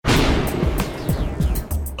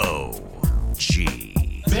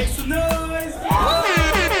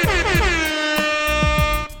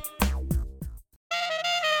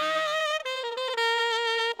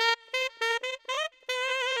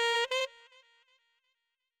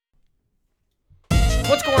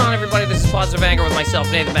on, everybody? This is Positive Anger with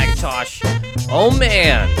myself, Nathan McIntosh. Oh,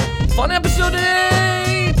 man. Fun episode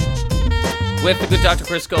today with the good Dr.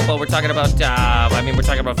 Chris Scopo. We're talking about, we're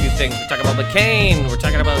talking about a few things. We're talking about McCain. We're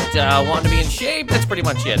talking about wanting to be in shape. That's pretty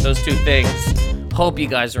much it. Those two things. Hope you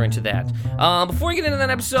guys are into that. Before we get into that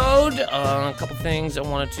episode, a couple things I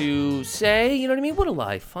wanted to say. You know what I mean? What a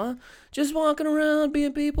life, huh? Just walking around,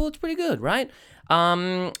 being people. It's pretty good, right?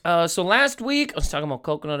 So last week, I was talking about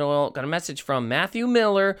coconut oil. Got a message from Matthew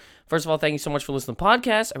Miller. First of all, thank you so much for listening to the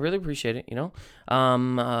podcast. I really appreciate it,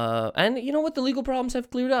 And you know what? The legal problems have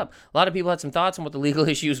cleared up. A lot of people had some thoughts on what the legal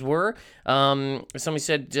issues were. Somebody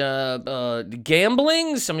said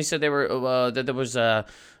gambling. Somebody said they were that there was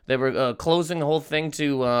they were closing the whole thing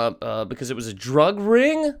to because it was a drug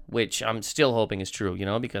ring, which I'm still hoping is true,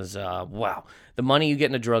 because wow, the money you get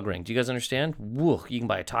in a drug ring. Do you guys understand? Woo, you can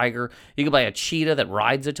buy a tiger. You can buy a cheetah that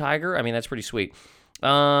rides a tiger. I mean, that's pretty sweet.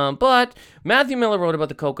 But Matthew Miller wrote about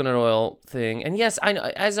the coconut oil thing, and yes, I know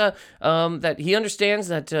that he understands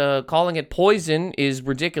that calling it poison is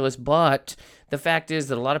ridiculous, but the fact is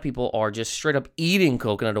that a lot of people are just straight up eating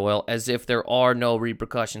coconut oil as if there are no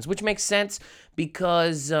repercussions, which makes sense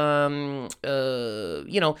because, even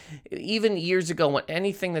years ago, when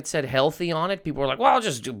anything that said healthy on it, people were like, well, I'll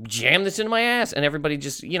just jam this into my ass. And everybody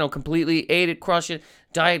just, completely ate it, crushed it,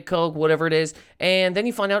 Diet Coke, whatever it is. And then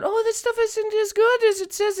you find out, this stuff isn't as good as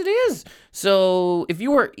it says it is. So if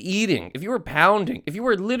you were eating, if you were pounding, if you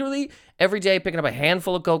were literally every day picking up a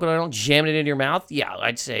handful of coconut oil, jamming it into your mouth, yeah,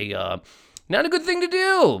 I'd say, not a good thing to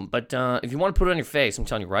do, but if you want to put it on your face, I'm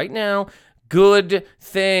telling you right now, good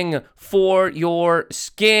thing for your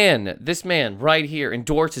skin. This man right here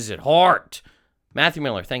endorses it hard. Matthew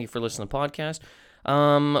Miller, thank you for listening to the podcast.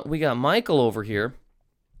 We got Michael over here,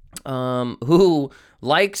 who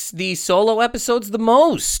likes the solo episodes the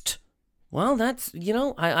most. Well, that's,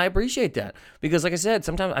 I appreciate that. Because like I said,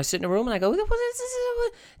 sometimes I sit in a room and I go, what is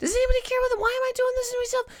this? Does anybody care about it? Why am I doing this to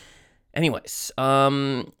myself? Anyways,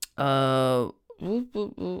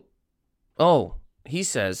 he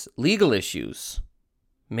says legal issues.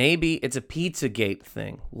 Maybe it's a Pizzagate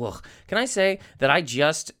thing. Ugh. Can I say that I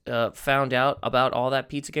just found out about all that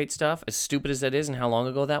Pizzagate stuff, as stupid as that is and how long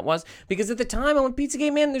ago that was? Because at the time I went,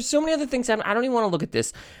 Pizzagate, man, there's so many other things happening. I don't even want to look at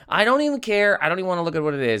this. I don't even care. I don't even want to look at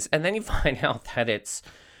what it is. And then you find out that it's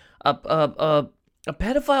a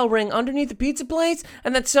pedophile ring underneath the pizza place,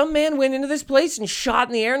 and that some man went into this place and shot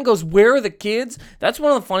in the air and goes, where are the kids? That's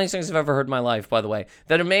one of the funniest things I've ever heard in my life, by the way.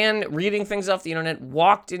 That a man reading things off the internet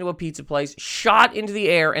walked into a pizza place, shot into the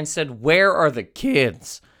air, and said, where are the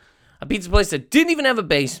kids? A pizza place that didn't even have a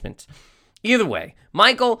basement. Either way,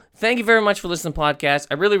 Michael, thank you very much for listening to the podcast.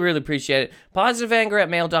 I really, really appreciate it.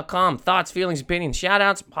 PositiveAnger@mail.com. Thoughts, feelings, opinions,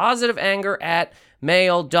 shout-outs.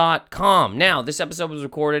 PositiveAnger@mail.com. Now, this episode was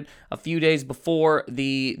recorded a few days before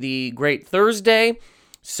the Great Thursday,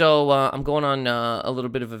 so I'm going on a little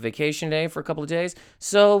bit of a vacation day for a couple of days.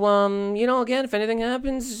 So, again, if anything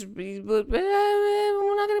happens, we're not going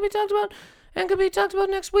to be talked about. And could be talked about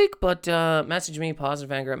next week, but message me,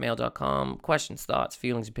 positiveanger@mail.com. Questions, thoughts,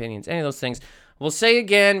 feelings, opinions, any of those things. We'll say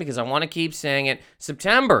again, because I want to keep saying it,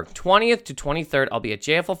 September 20th to 23rd, I'll be at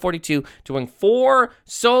JFL 42 doing 4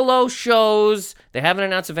 solo shows. They haven't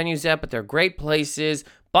announced the venues yet, but they're great places.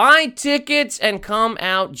 Buy tickets and come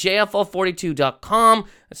out, jfl42.com.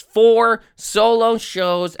 That's 4 solo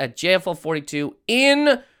shows at JFL 42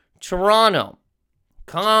 in Toronto.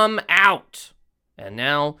 Come out. And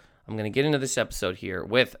now I'm going to get into this episode here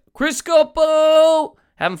with Chris Scopo.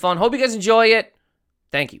 Having fun. Hope you guys enjoy it.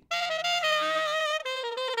 Thank you.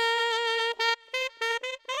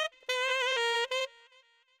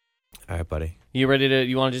 All right, buddy. You want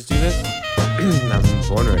to just do this? I'm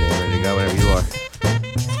born ready. I'm ready to go whenever you are.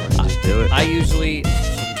 Just do it. I usually...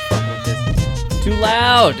 Too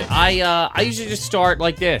loud. I usually just start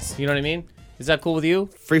like this. You know what I mean? Is that cool with you?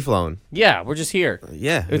 Free flowing. Yeah, we're just here.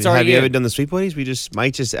 Yeah. It's Have already you ever done the Sweet Buddies? We just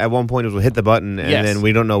might at one point we'll hit the button and Yes. then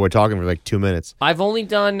we don't know we're talking for like 2 minutes. I've only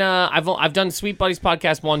done I've done Sweet Buddies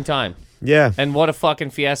podcast one time. Yeah. And what a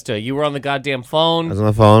fucking fiesta. You were on the goddamn phone. I was on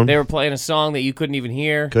the phone. They were playing a song that you couldn't even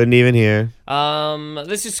hear. Couldn't even hear.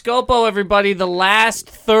 This is Scopo, everybody. The last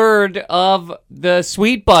third of the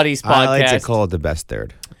Sweet Buddies podcast. I like to call it the best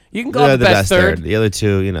third. You can call it the best third. The other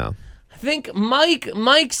two, I think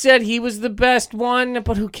Mike said he was the best one,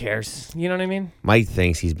 but who cares? You know what I mean? Mike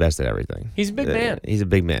thinks he's best at everything. He's a big man. He's a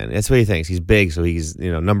big man. That's what he thinks. He's big, so he's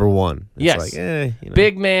number one. It's yes,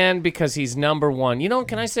 big man because he's number one.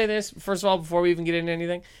 Can I say this first of all before we even get into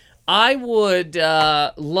anything? I would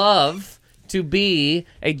love to be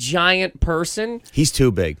a giant person. He's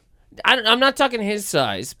too big. I'm not talking his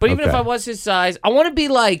size, but even if I was his size, I want to be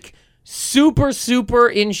like super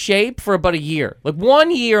in shape for about a year. Like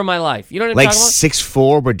 1 year of my life. You know what I'm Like talking about?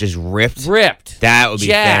 6'4", but just ripped. Ripped. That would be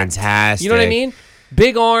jacked. fantastic. You know what I mean?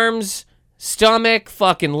 Big arms, stomach,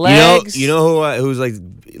 fucking legs. You know who's like,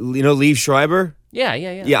 Liev Schreiber? Yeah.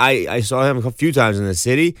 Yeah, I saw him a few times in the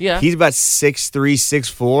city. Yeah. He's about 6'3",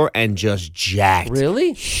 6'4", and just jacked.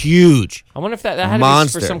 Really? Huge. I wonder if that had to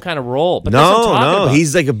Monster. be for some kind of role. But that's what I'm talking about.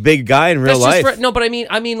 He's like a big guy in real That's just life. no, but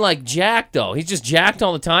I mean like jacked though. He's just jacked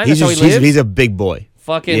all the time. He's That's just, how he lives. he's a big boy.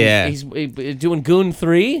 Fucking, Yeah. he's doing Goon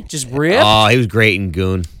 3, just ripped. Oh, he was great in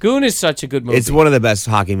Goon. Goon is such a good movie. It's one of the best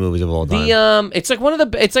hockey movies of all time. It's like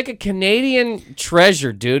it's like a Canadian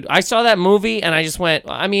treasure, dude. I saw that movie and I just went.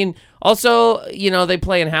 I mean, also, they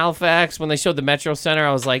play in Halifax. When they showed the Metro Center,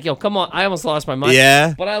 I was like, yo, come on! I almost lost my mind.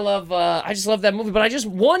 Yeah. But I just love that movie. But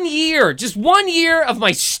 1 year of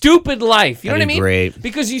my stupid life. You know what I That'd be mean? great.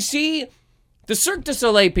 Because you see, the Cirque du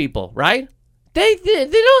Soleil people, right? They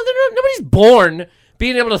don't. Nobody's born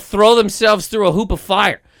being able to throw themselves through a hoop of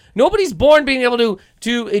fire. Nobody's born being able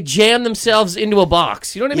to jam themselves into a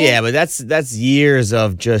box. You know what I mean? Yeah, but that's years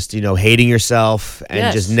of just hating yourself and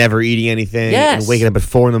Yes. just never eating anything Yes. and waking up at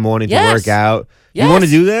 4 a.m. to Yes. work out. Yes. You want to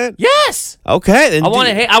do that? Yes. Okay, then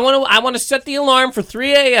I want to set the alarm for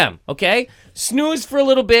 3 a.m. Okay, snooze for a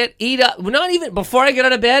little bit. Eat up. Not even before I get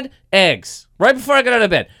out of bed. Eggs. Right before I get out of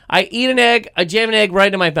bed, I eat an egg. I jam an egg right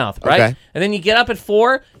into my mouth. Right, Okay. and then you get up at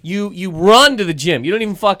 4. You run to the gym. You don't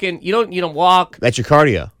even fucking. You don't walk. That's your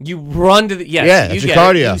cardio. You run to the. Yes, Yeah, you that's your get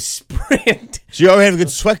it. cardio. You sprint. So you already have a good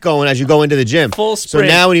sweat going as you go into the gym. Full So sprint.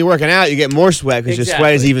 now when you're working out, you get more sweat because your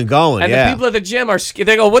sweat is Exactly. even going. And yeah. the people at the gym are scared.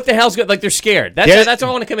 They go, "What the hell's good?" Like they're scared. That's Yeah. that's why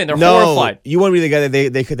I want to come in. They're no, horrified. you want to be the guy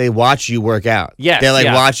that they watch you work out. Yes, They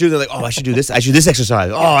yeah. watch you. They're like, oh, I should do this. I should do this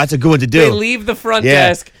exercise. Oh, that's a good one to do. They leave the front Yeah.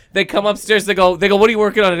 desk. They come upstairs. They go, what are you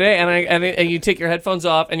working on today? And you take your headphones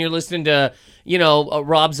off and you're listening to a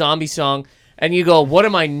Rob Zombie song. And you go, what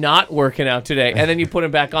am I not working out today? And then you put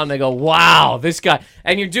it back on. They go, wow, this guy.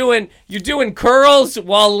 And you're doing curls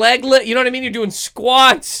while leg lift. You know what I mean? You're doing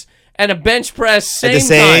squats and a bench press At the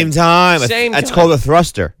same time. Same That's time. called a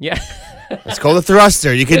thruster. Yeah, It's called a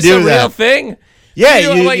thruster. You can it's do a that. real thing. Yeah,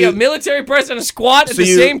 You a military press and a squat at So the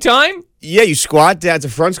you- same time? Yeah, you squat down. It's a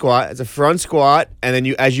front squat. It's a front squat, and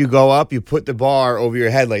then as you go up, you put the bar over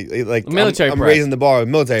your head like Military I'm press. raising the bar with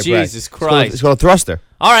military press. Jesus It's called- Christ. It's called a thruster.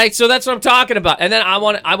 All right, so that's what I'm talking about. And then I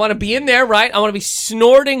want to be in there, right? I want to be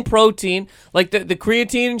snorting protein, like the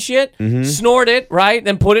creatine and shit. Mm-hmm. Snort it, right?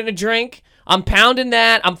 Then put it in a drink. I'm pounding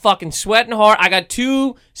that. I'm fucking sweating hard. I got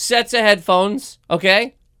 2 sets of headphones,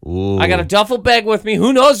 okay? Ooh. I got a duffel bag with me.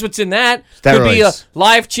 Who knows what's in that? Could be a Steroids.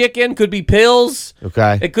 live chicken. Could be pills.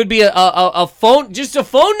 Okay. It could be a phone, just a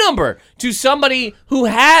phone number to somebody who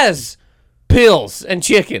has pills and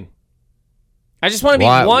chicken. I just want to be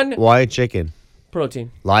one Why chicken?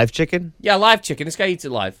 protein. Live chicken? Yeah, live chicken. This guy eats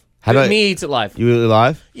it live. How about- me eats it live? You really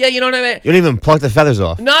live? Yeah, you know what I mean. You don't even pluck the feathers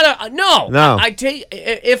off. No. No. I take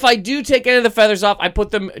if I do take any of the feathers off, I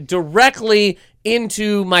put them directly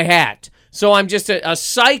into my hat. So I'm just a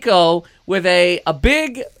psycho with a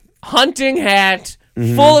big hunting hat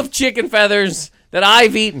Mm-hmm. full of chicken feathers that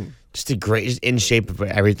I've eaten. Just in shape of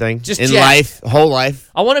everything. Just in jacked. life, whole life.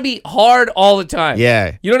 I want to be hard all the time.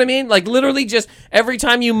 Yeah. You know what I mean? Like literally, just every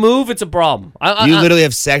time you move, it's a problem. You literally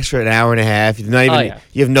have sex for an hour and a half. You're not even. Oh, yeah.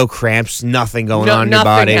 You have no cramps. Nothing going on in your nothing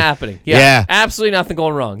body. happening. Yeah. Absolutely nothing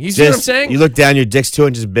going wrong. You see what I'm Just saying? you look down, your dick's 2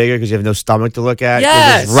 inches bigger because you have no stomach to look at.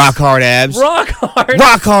 Yes. Just rock hard abs. Rock hard.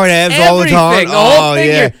 Rock hard abs all the time. Everything. The whole thing.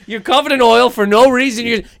 Yeah. You're covered in oil for no reason.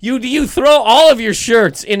 You throw all of your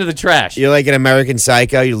shirts into the trash. You're like an American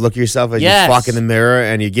Psycho. You look at yourself as Yes. you fuck in the mirror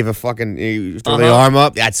and you give a fucking you throw the Uh-huh. arm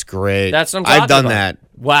up. That's great. That's what I'm talking I've done about. that.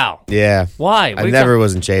 Wow. Yeah. Why? What I are you never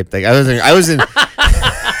was in shape. Like I was in.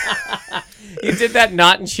 You did that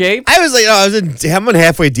not in shape? I was like, I'm in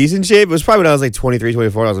halfway decent shape. It was probably when I was like 23,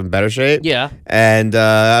 24. I was in better shape. Yeah. And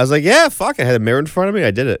I was like, yeah, fuck. I had a mirror in front of me.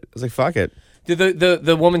 I did it. I was like, fuck it. Did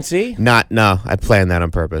the woman see? No. I planned that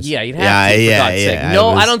on purpose. Yeah, you'd have to, for God's sake. Yeah, No,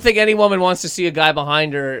 I don't think any woman wants to see a guy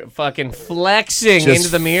behind her fucking flexing Just into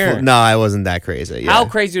the mirror. No, I wasn't that crazy. Yeah. How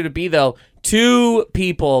crazy would it be, though? 2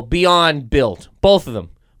 people beyond built. Both of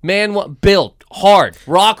them. Built. Hard.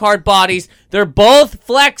 Rock hard bodies. They're both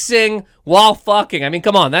flexing while fucking. I mean,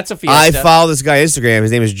 come on. That's a I fiesta. follow this guy on Instagram.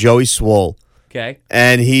 His name is Joey Swole. Okay.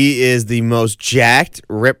 And he is the most jacked,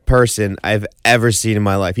 ripped person I've ever seen in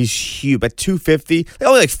my life. He's huge. At 250,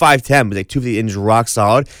 only like 5'10", but like 250 inches rock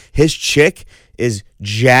solid. His chick is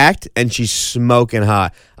jacked and she's smoking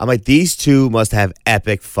hot. I'm like, these two must have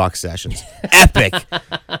epic fuck sessions. Epic.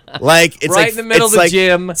 Like it's Right like in the middle of the like,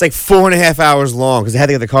 gym. It's like 4.5 hours long because they had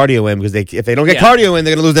to get the cardio in because if they don't get cardio in,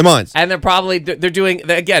 they're gonna lose their minds. And they're doing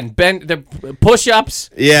again they're push-ups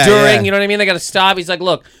Yeah, during yeah. you know what I mean. They got to stop. He's like,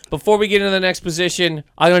 look, before we get into the next position,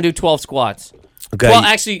 I'm gonna do 12 squats. Okay. Well,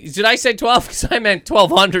 actually, did I say 12? Because I meant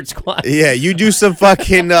 1,200 squats. Yeah, you do some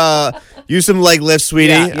fucking use some leg lifts,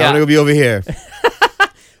 sweetie. Yeah, I'm gonna go be over here.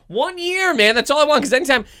 1 year, man. That's all I want.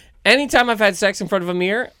 Because anytime I've had sex in front of a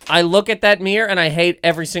mirror, I look at that mirror and I hate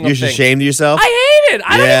every single You're thing. ashamed of yourself. I hate it.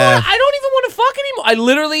 I don't Yeah. even want to fuck anymore. I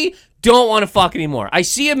literally don't want to fuck anymore. I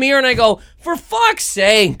see a mirror and I go, for fuck's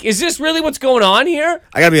sake, is this really what's going on here?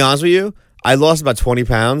 I gotta be honest with you. I lost about 20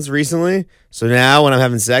 pounds recently. So now when I'm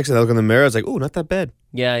having sex and I look in the mirror, it's like, ooh, not that bad.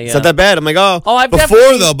 Yeah, yeah. It's not that bad. I'm like, I've before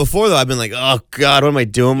definitely- though, I've been like, oh God, what am I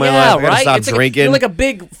doing in my life? Yeah, I gotta right. stop It's like drinking. you're like a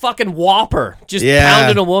big fucking whopper, just Yeah.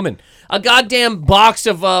 pounding a woman. A goddamn box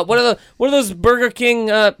of what are those Burger King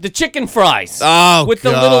the chicken fries? Oh, with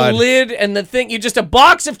the God. little lid and the thing. You're just a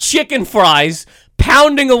box of chicken fries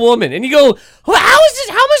pounding a woman, and you go, how is this?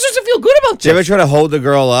 How am I supposed to feel good about Do you ever this? try to hold the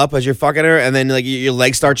girl up as you're fucking her, and then like your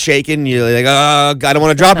legs start shaking? You're like, oh, God, I don't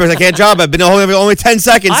want to drop her. I can't drop her. I've been holding her for only 10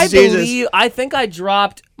 seconds. Jesus. I think I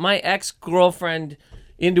dropped my ex-girlfriend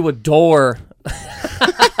into a door.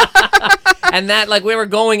 And that, like, we were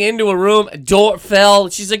going into a room, door fell.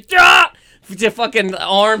 She's like, ah! The fucking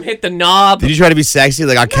arm hit the knob. Did you try to be sexy?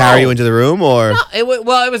 Like, I'll carry you into the room, or? It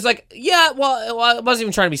was like, yeah, well, I wasn't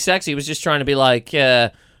even trying to be sexy. It was just trying to be like,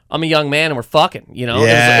 I'm a young man and we're fucking, you know?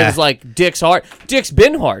 Yeah. It was like, dick's hard. Dick's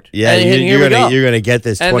been hard. Yeah, and here we go. you're gonna get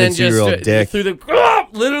this And then 22-year-old just dick. through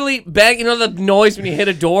literally bang, you know the noise when you hit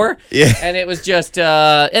a door? Yeah. And it was just,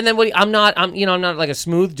 and then I'm not like a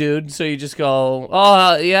smooth dude, so you just go,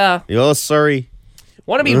 oh, yeah. You're sorry.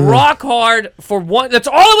 Want to be rock hard for that's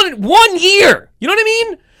all I wanted, 1 year. You know what I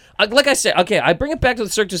mean? Like I said, okay, I bring it back to the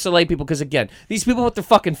Cirque du Soleil people because, again, these people put their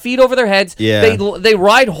fucking feet over their heads. Yeah. They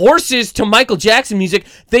ride horses to Michael Jackson music.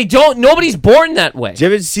 Nobody's born that way. Do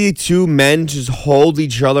you ever see two men just hold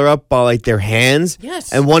each other up by like their hands?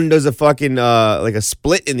 Yes. And one does a fucking like a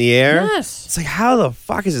split in the air? Yes. It's like, how the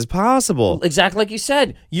fuck is this possible? Exactly like you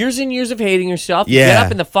said. Years and years of hating yourself. You Yeah. get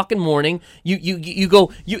up in the fucking morning. You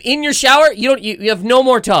go in your shower. You have no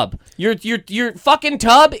more tub. Your fucking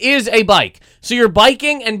tub is a bike. So you're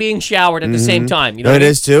biking and being showered at the same time. You know No, what it I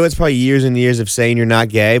mean? is too. It's probably years and years of saying you're not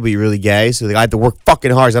gay, but you're really gay. So like, I have to work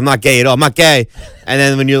fucking hard. So I'm not gay at all. I'm not gay. And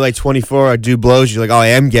then when you're like 24, a dude blows you. You're like, oh, I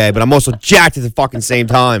am gay, but I'm also jacked at the fucking same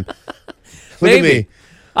time. Look Maybe. at me.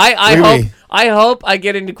 I Look at hope me. I hope I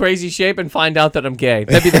get into crazy shape and find out that I'm gay.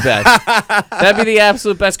 That'd be the best. That'd be the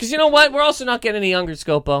absolute best. Because you know what? We're also not getting any younger,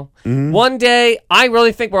 Scopo. One day, I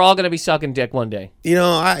really think we're all going to be sucking dick one day. You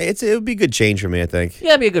know, it would be a good change for me, I think. Yeah,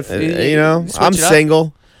 it'd be a good. You know, switch I'm it up.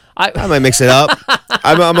 single. I might mix it up.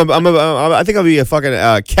 I think I'll be a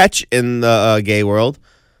fucking catch in the gay world.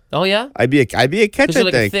 Oh yeah, I'd be a catch. because you're I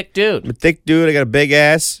like a think. thick dude. I'm a thick dude. I got a big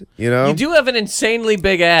ass. You know. You do have an insanely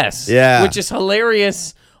big ass. Yeah. which is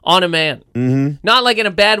hilarious on a man. Mm-hmm. Not like in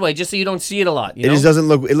a bad way, just so you don't see it a lot. You It know? just doesn't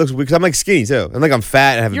look. It looks weird because I'm like skinny too. I'm like I'm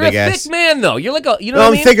fat and have You're a big a ass. thick man though. You're like a you know No, what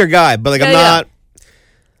I'm I a mean? thicker guy, but like I'm Yeah, yeah. not.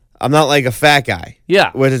 I'm not like a fat guy.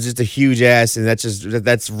 Yeah. Where it's just a huge ass and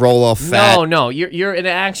that's roll off fat. No, you're an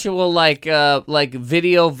actual like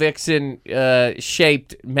video vixen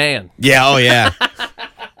shaped man. Yeah. Oh yeah.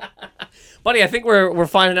 Buddy, I think we're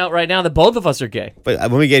finding out right now that both of us are gay. But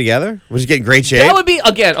when we get together, we'll just get in great shape. That would be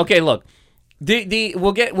again. Okay, look,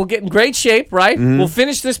 we'll get in great shape, right? We'll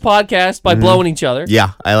finish this podcast by blowing each other.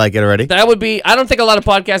 Yeah, I like it already. That would be. I don't think a lot of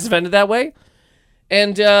podcasts have ended that way.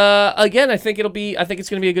 And again, I think it's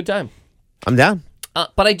going to be a good time. I'm down.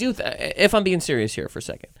 But I do, if I'm being serious here for a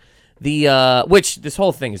second, which this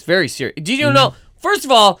whole thing is very serious. Did you know? First of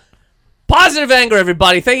all, positive anger,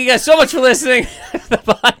 everybody. Thank you guys so much for listening to the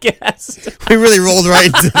podcast. We really rolled right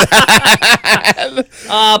into that.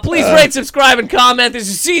 Please rate, subscribe, and comment. This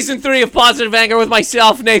is season 3 of Positive Anger with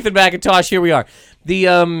myself, Nathan McIntosh. Here we are. The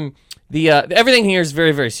everything here is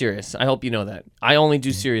very, very serious. I hope you know that. I only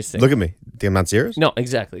do serious things. Look at me. Think I'm not serious? No,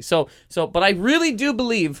 exactly. So, but I really do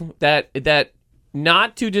believe that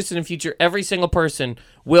not too distant in the future, every single person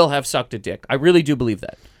will have sucked a dick. I really do believe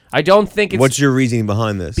that. I don't think it's What's your reasoning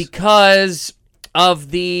behind this? because of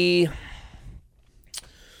the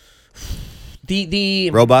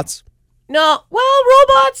Robots? No, well,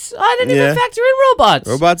 robots. I didn't even factor in robots.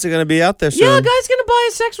 Robots are gonna be out there soon. Yeah, a guy's gonna buy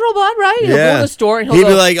a sex robot, right? He'll go to the store and he'd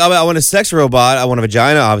be like, oh, I want a sex robot. I want a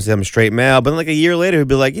vagina. Obviously, I'm a straight male. But then, like a year later, he'd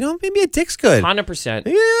be like, maybe a dick's good. 100%.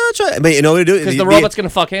 Yeah, I'll try. But you know what to do? Because the robot's gonna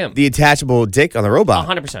fuck him. The attachable dick on the robot.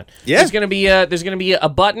 100%. Yeah. There's gonna be a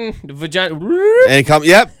button, vagina. And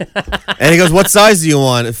and he goes, what size do you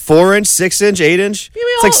want? 4-inch, 6-inch, 8-inch?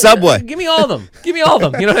 It's like Subway. Give me all of them. Give me all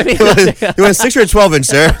of them. You know what I mean? You want a 6 or a 12-inch,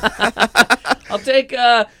 sir? I'll take.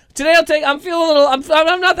 Today I'll take. I'm feeling a little.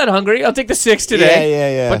 I'm not that hungry. I'll take the 6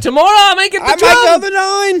 today. Yeah. But tomorrow I'll make it the 12. I might go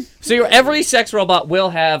the 9. So every sex robot will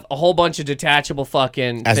have a whole bunch of detachable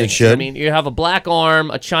fucking as things. It should. I mean, you have a black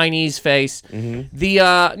arm, a Chinese face.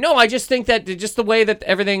 No, I just think that just the way that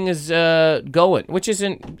everything is going, which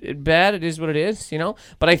isn't bad. It is what it is,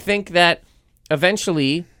 But I think that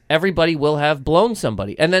eventually everybody will have blown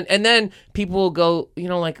somebody, and then people will go,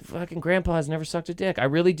 like fucking grandpa has never sucked a dick. I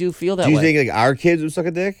really do feel that way. Do you think like our kids would suck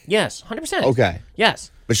a dick? Yes, 100%. Okay.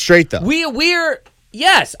 Yes. But straight though. We're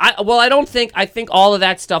yes. I think all of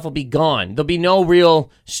that stuff will be gone. There'll be no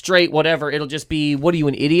real straight whatever. It'll just be, what are you,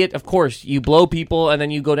 an idiot? Of course, you blow people and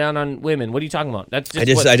then you go down on women. What are you talking about? That's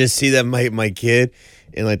just I just see that my kid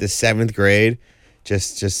in like the 7th grade.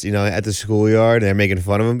 Just at the schoolyard, and they're making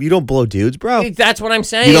fun of him. You don't blow dudes, bro. That's what I'm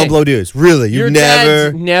saying. You don't blow dudes, really. Your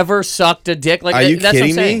dad's never sucked a dick. Like, are you that's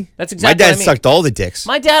kidding what I'm saying. me? That's exactly. My dad what I mean. sucked all the dicks.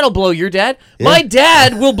 My dad will blow your dad. Yeah. My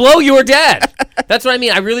dad will blow your dad. That's what I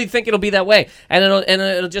mean. I really think it'll be that way, and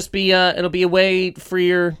it'll just be it'll be a way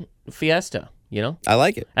freer fiesta. I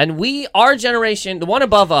like it. And our generation, the one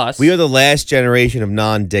above us, we are the last generation of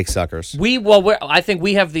non-dick suckers. I think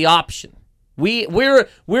we have the option. We're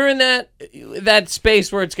in that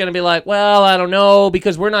space where it's going to be like, well, I don't know,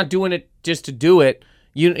 because we're not doing it just to do it.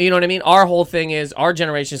 You know what I mean? Our whole thing is, our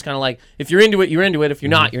generation is kind of like, if you're into it, you're into it. If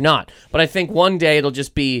you're not, you're not. But I think one day it'll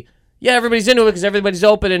just be, yeah, everybody's into it because everybody's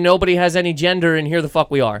open and nobody has any gender, and here the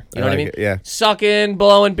fuck we are. You know what I mean? Yeah. Sucking,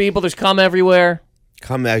 blowing people. There's cum everywhere.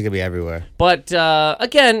 Cum is gonna be everywhere. But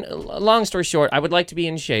again, long story short, I would like to be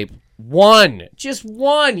in shape. Just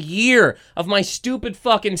 1 year of my stupid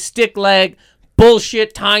fucking stick leg,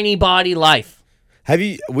 bullshit, tiny body life.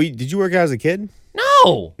 Did you work out as a kid?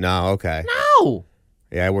 No. No, okay. No.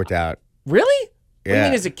 Yeah, I worked out. Really? Yeah. What do you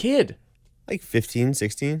mean as a kid? Like 15,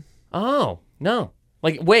 16. Oh, no.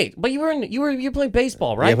 Like, wait, but you were playing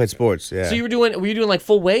baseball, right? Yeah, I played sports, yeah. So were you doing like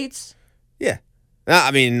full weights? Yeah. I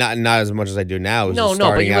mean, not as much as I do now. It was No,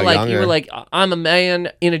 but you were like, I'm a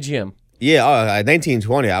man in a gym. Yeah, at 19,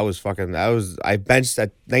 20, I benched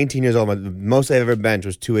at 19 years old. The most I ever benched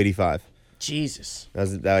was 285. Jesus.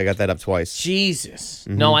 I got that up twice. Jesus.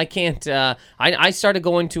 Mm-hmm. No, I can't. I started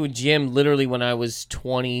going to a gym literally when I was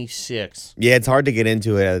 26. Yeah, it's hard to get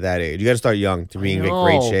into it at that age. You got to start young to be in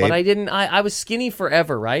great shape. But I didn't. I was skinny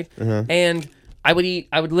forever, right? And I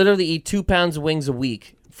would literally eat 2 pounds of wings a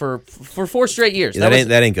week for 4 straight years. Yeah,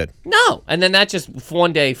 that ain't good. No. And then that just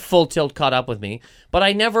one day full tilt caught up with me. But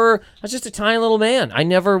I was just a tiny little man. I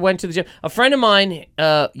never went to the gym. A friend of mine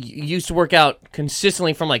used to work out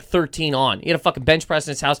consistently from like 13 on. He had a fucking bench press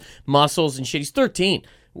in his house, muscles and shit. He's 13.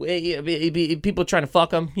 People trying to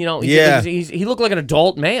fuck him, Yeah. He looked like an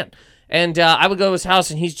adult man. And I would go to his house,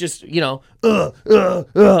 and he's just, and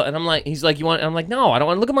I'm like, he's like, you want? And I'm like, no, I don't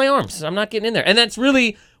want to look at my arms. I'm not getting in there. And that's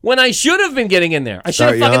really when I should have been getting in there. This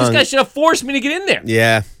guy should have forced me to get in there.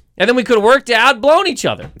 Yeah. And then we could have worked out, blown each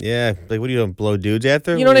other. Yeah, like what are you doing? Blow dudes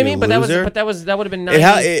after? You know what I mean? But that would have been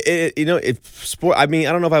nice. If sport. I mean,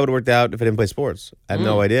 I don't know if I would have worked out if I didn't play sports. I have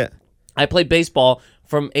no idea. I played baseball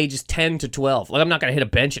from ages 10 to 12. Like, I'm not gonna hit a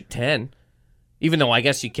bench at 10. Even though I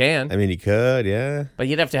guess you can. I mean, you could, yeah. But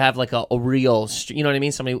you'd have to have like a real, you know what I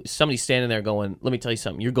mean? Somebody standing there going, let me tell you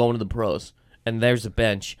something. You're going to the pros, and there's a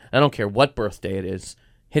bench. I don't care what birthday it is.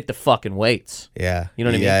 Hit the fucking weights. Yeah. You know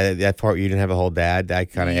what I mean? Yeah, that part you didn't have a whole dad.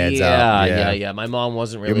 That kind of adds up. Yeah. My mom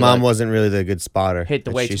wasn't really. Your mom wasn't really the good spotter. Hit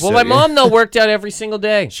the weights. Well, my mom though worked out every single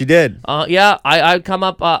day. She did. Yeah. I'd come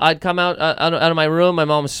out out of my room. My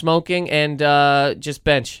mom was smoking and just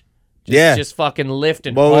bench. Just fucking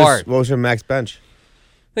lifting hard. What was her max bench?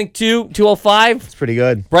 I think 205. It's pretty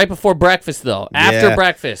good. Right before breakfast, though. After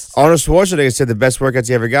breakfast. Arnold Schwarzenegger said the best workouts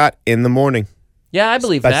he ever got in the morning. Yeah, I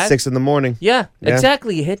believe About that. 6 in the morning. Yeah,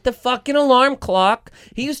 exactly. You hit the fucking alarm clock.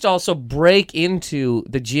 He used to also break into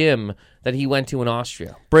the gym that he went to in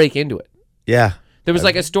Austria. Break into it. Yeah. There was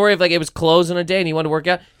like a story of like it was closed on a day and he wanted to work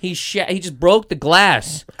out. He just broke the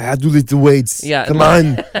glass. I have to lift the weights. Yeah. Come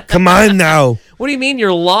on. Come on now. What do you mean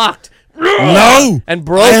you're locked? No. And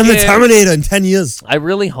broke I am the in. Terminator in 10 years. I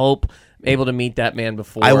really hope able to meet that man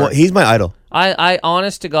before. He's my idol. I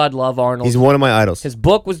honest to God love Arnold. He's one of my idols. His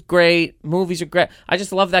book was great. Movies are great. I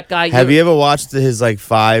just love that guy. Have you ever watched his like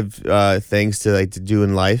 5 things to do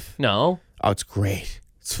in life? No. Oh, it's great.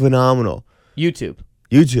 It's phenomenal. YouTube.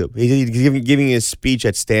 He's giving a speech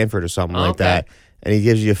at Stanford or something like that, and he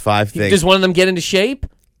gives you 5 things. Does one of them get into shape?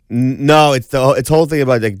 No, it's the whole thing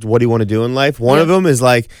about like what do you want to do in life. One of them is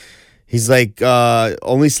like. He's like,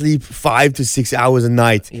 only sleep 5 to 6 hours a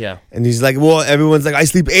night. Yeah. And he's like, well, everyone's like, I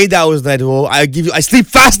sleep 8 hours a night. Well, I sleep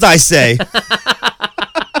fast, I say.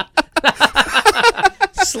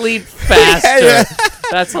 Sleep faster.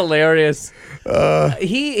 That's hilarious.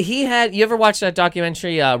 He had, you ever watched that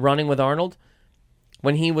documentary, Running with Arnold?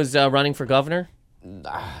 When he was running for governor?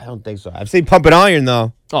 I don't think so. I've seen Pumping Iron,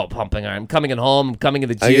 though. Oh, Pumping Iron. Coming at home, coming to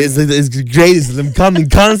the gym. It's great. I'm coming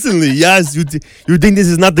constantly. Yes. You think this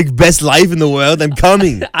is not the best life in the world? I'm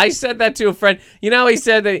coming. I said that to a friend. You know, he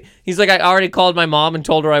said that he's like, I already called my mom and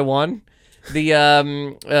told her I won.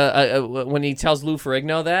 The when he tells Lou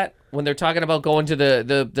Ferrigno that when they're talking about going to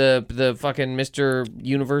the fucking Mr.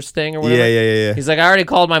 Universe thing or whatever. Yeah. He's like, I already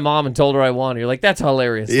called my mom and told her I won. You're like, that's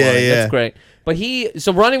hilarious. Yeah. That's great. But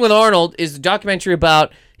so Running with Arnold is a documentary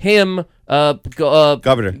about him,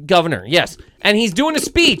 governor, yes. And he's doing a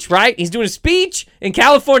speech, right? He's doing a speech in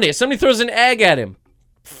California. Somebody throws an egg at him.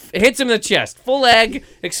 It hits him in the chest. Full egg,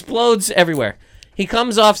 explodes everywhere. He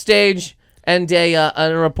comes off stage, and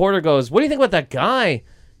a reporter goes, what do you think about that guy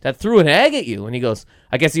that threw an egg at you? And he goes,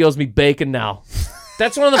 I guess he owes me bacon now.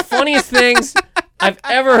 That's one of the funniest things I've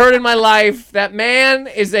ever heard in my life. That man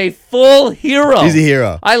is a full hero. He's a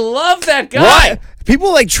hero. I love that guy. What?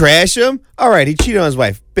 People like trash him. All right, he cheated on his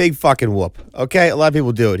wife. Big fucking whoop. Okay, a lot of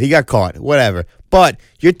people do it. He got caught. Whatever. But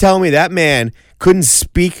you're telling me that man couldn't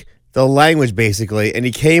speak the language basically, and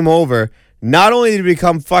he came over. Not only did he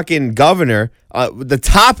become fucking governor, the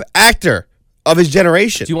top actor of his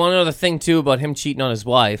generation. Do you want to know the thing too about him cheating on his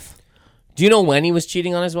wife? Do you know when he was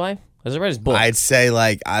cheating on his wife? Because I read his book.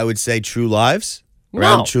 I would say True Lives. No.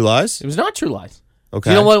 Around True Lies? It was not True Lies. Okay.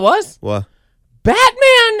 Do you know what it was? What?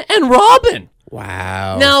 Batman and Robin.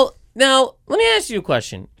 Wow. Now, let me ask you a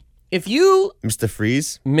question. If you... Mr.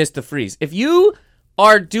 Freeze? Mr. Freeze. If you're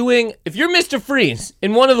Mr. Freeze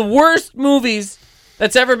in one of the worst movies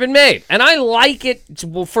that's ever been made, and I like it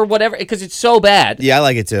for whatever, because it's so bad. Yeah, I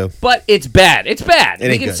like it too. But it's bad. It's bad.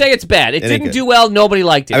 We can say it's bad. It didn't do well. Nobody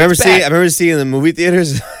liked it. I remember seeing it in the movie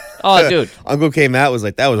theaters. Oh, dude. Uncle came out was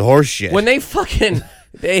like, that was horse shit. When they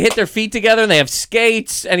hit their feet together and they have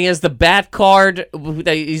skates and he has the bat card.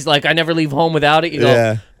 He's like, I never leave home without it. You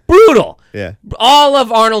go, brutal. Yeah. All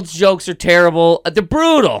of Arnold's jokes are terrible. They're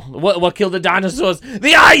brutal. What killed the dinosaurs?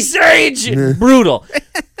 The Ice Age. Brutal.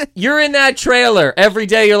 You're in that trailer every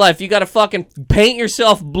day of your life. You got to fucking paint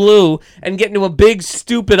yourself blue and get into a big,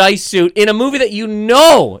 stupid ice suit in a movie that you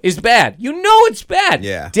know is bad. You know it's bad.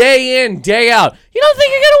 Yeah. Day in, day out. You don't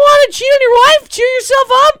think you're going to want to cheat on your wife? Cheer yourself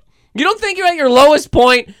up? You don't think you're at your lowest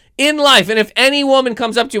point in life? And if any woman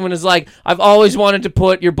comes up to you and is like, I've always wanted to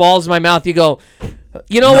put your balls in my mouth, you go,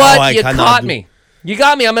 you know what? You caught me. You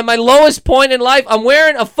got me. I'm at my lowest point in life. I'm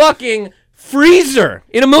wearing a fucking freezer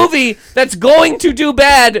in a movie that's going to do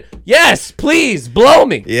bad. Yes, please, blow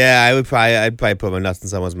me. Yeah, I'd probably put my nuts in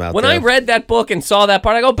someone's mouth. When I read that book and saw that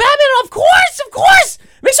part, I go, Batman, of course.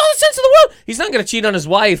 Makes all the sense in the world. He's not going to cheat on his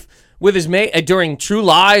wife with his mate during True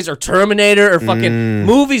Lies or Terminator or fucking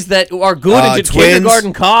movies that are good and just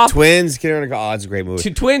Kindergarten Cop. Kindergarten Cop. Oh, that's a great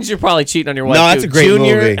movie. Twins, you're probably cheating on your wife. No, that's a great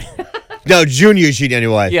movie. No, Junior cheating on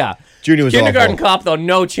your wife. Yeah. Junior was Kindergarten awful. Cop, though,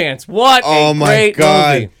 no chance. What a great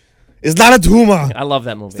movie. It's not a tumor. I love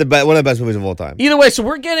that movie. It's one of the best movies of all time. Either way, so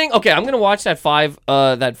we're getting... Okay, I'm going to watch that five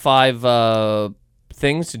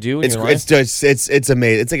things to do in your life. It's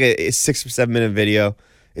amazing. It's like a 6 or 7 minute video.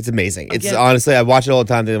 It's amazing. It's honestly, I watch it all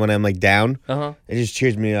the time when I'm like down. It just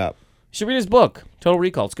cheers me up. You should read his book, Total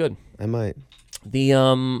Recall. It's good. I might.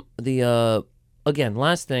 Again,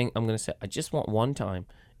 last thing I'm going to say. I just want one time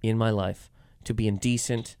in my life to be in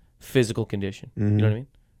decent physical condition. You know what I mean?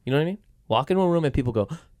 You know what I mean? Walk into a room and people go...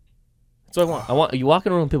 That's what I want. You walk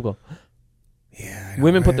in a room and people go... Yeah. I know,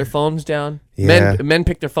 Women put their phones down. Yeah. Men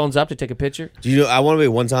pick their phones up to take a picture. Do you know? I want to be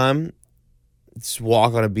one time. Just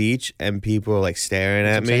walk on a beach and people are like staring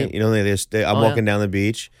at me. You know, I'm walking down the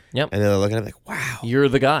beach. Yep. And they're looking at me like, "Wow, you're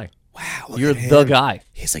the guy. Wow, you're the guy."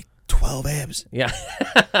 He's like 12 abs. Yeah.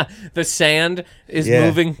 The sand is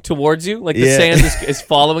moving towards you. Like the sand is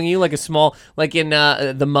following you like a small, like in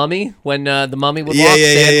The Mummy, when the mummy would walk,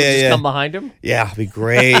 sand would just come behind him. Yeah, it'd be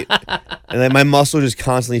great. And then my muscle just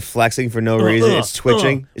constantly flexing for no reason. It's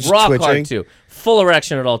twitching. It's rock twitching. hard too. Full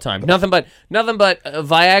erection at all times. Nothing but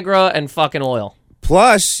Viagra and fucking oil.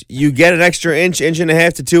 Plus, you get an extra inch and a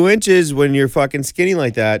half to 2 inches when you're fucking skinny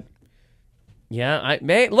like that. Yeah,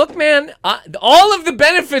 look, man, all of the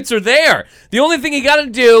benefits are there. The only thing you got to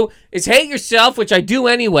do is hate yourself, which I do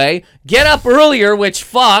anyway. Get up earlier, which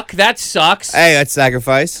that sucks. Hey, that's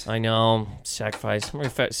sacrifice. I know, sacrifice. I'm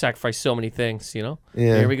gonna sacrifice so many things, you know.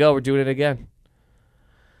 Yeah. Here we go. We're doing it again.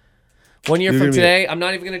 1 year from today, I'm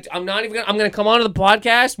gonna come onto the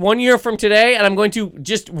podcast 1 year from today, and I'm going to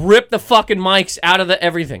just rip the fucking mics out of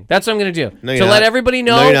everything. That's what I'm gonna do to let everybody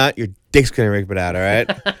know. No, you're not. Your dick's gonna rip it out. All right.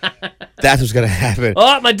 That's what's gonna happen.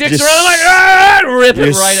 Oh, my dick's Just around the mic. Rip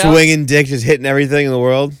it right out. Swinging dick, just hitting everything in the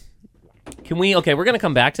world. Can we? Okay, we're gonna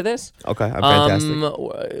come back to this. Okay, I'm fantastic.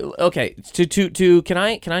 Okay, can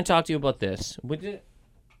I talk to you about this?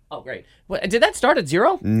 Oh, great. Did that start at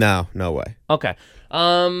 0? No way. Okay.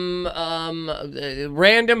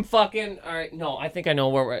 Random fucking. All right. No, I think I know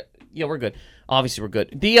where we're. Yeah, we're good. Obviously, we're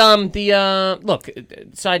good. Look.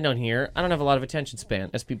 Side note here. I don't have a lot of attention span,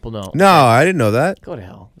 as people know. No, I didn't know that. Go to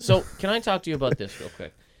hell. So, can I talk to you about this real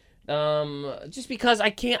quick? Just because I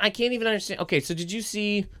can't even understand. Okay, so did you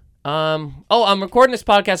see? I'm recording this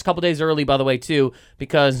podcast a couple days early, by the way, too,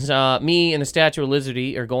 because me and the Statue of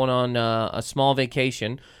Liberty are going on a small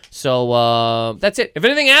vacation. So that's it. If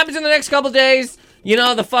anything happens in the next couple days, a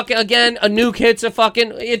nuke hits a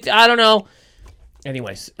fucking. I don't know.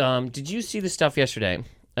 Anyways, did you see the stuff yesterday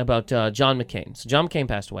about John McCain? So John McCain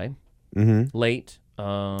passed away late.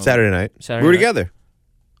 Saturday night. Saturday we were night. together.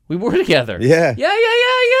 We were together. Yeah.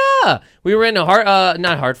 Yeah. We were in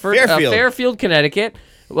not Hartford, Fairfield, Connecticut.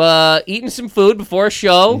 Eating some food before a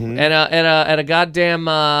show, and a goddamn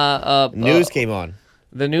news came on.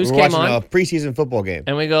 The news We're came watching on. A preseason football game,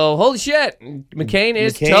 and we go, holy shit,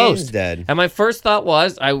 McCain's toast. Dead. And my first thought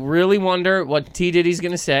was, I really wonder what T Diddy's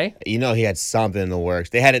gonna say. He had something in the works.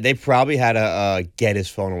 They probably had to get his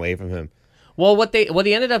phone away from him. Well, what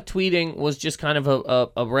he ended up tweeting was just kind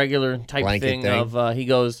of a regular type thing of he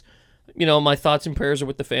goes, my thoughts and prayers are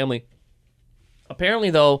with the family. Apparently,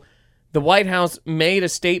 though, the White House made a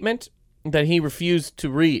statement that he refused to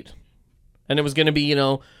read. And it was going to be,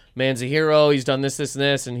 man's a hero, he's done this, and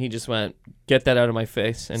this, and he just went, get that out of my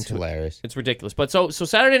face. And it's hilarious. It's ridiculous. But so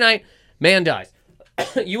Saturday night, man dies.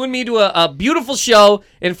 You and me do a beautiful show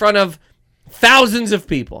in front of thousands of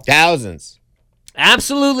people. Thousands.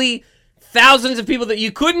 Absolutely thousands of people that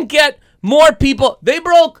you couldn't get more people. They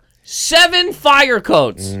broke 7 fire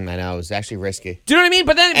codes. I know, it was actually risky. Do you know what I mean?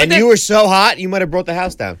 But then you were so hot, you might have brought the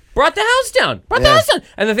house down. Brought the house down.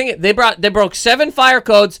 And the thing is, they broke 7 fire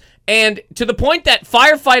codes, and to the point that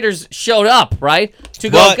firefighters showed up, right? To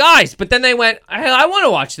go, guys. But then they went, I want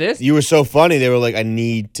to watch this. You were so funny. They were like, I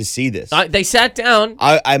need to see this. They sat down.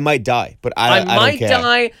 I might die, but I might don't care.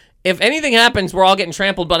 die. If anything happens, we're all getting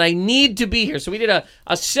trampled, but I need to be here. So we did a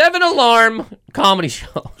 7-alarm comedy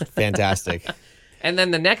show. Fantastic. And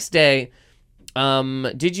then the next day,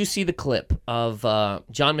 did you see the clip of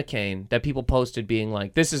John McCain that people posted being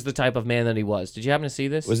like, this is the type of man that he was? Did you happen to see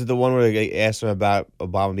this? Was it the one where they asked him about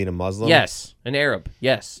Obama being a Muslim? Yes, an Arab.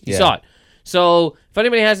 Yes, you saw it. So if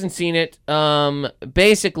anybody hasn't seen it,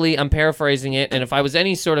 basically I'm paraphrasing it, and if I was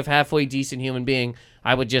any sort of halfway decent human being,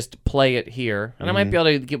 I would just play it here, and I might be able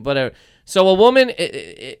to get whatever. So a woman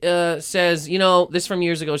says, this from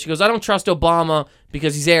years ago, she goes, I don't trust Obama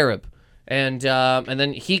because he's Arab. And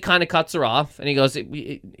then he kind of cuts her off, and he goes,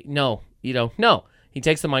 no, no. He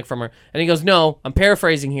takes the mic from her, and he goes, no, I'm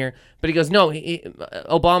paraphrasing here, but he goes, no,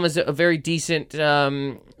 Obama's a very decent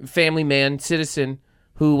family man, citizen,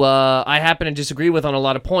 who I happen to disagree with on a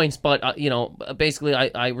lot of points, but, basically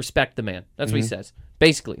I respect the man. That's what he says,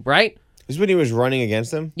 basically, right? This is when he was running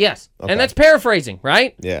against him? Yes, okay. And that's paraphrasing,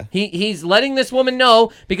 right? Yeah. He's letting this woman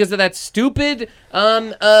know because of that stupid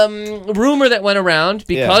rumor that went around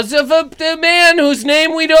because of the man whose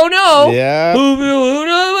name we don't know. Yeah.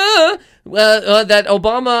 That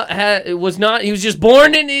Obama was not. He was just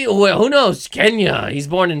born in who knows, Kenya. He's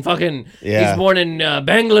born in fucking. Yeah. He's born in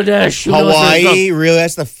Bangladesh. Hawaii. Really?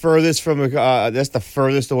 That's the furthest from. That's the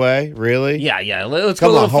furthest away. Really? Yeah. Let's go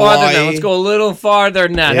a little farther now. Let's go a little farther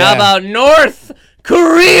than that. Yeah. How about North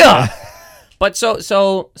Korea? But so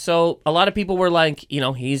a lot of people were like,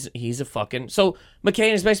 he's a fucking. So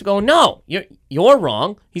McCain is basically going, no, you're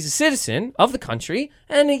wrong. He's a citizen of the country,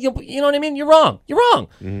 and you know what I mean. You're wrong.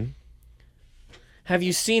 Mm-hmm. Have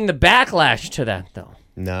you seen the backlash to that though?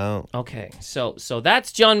 No. Okay, so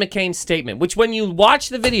that's John McCain's statement. Which, when you watch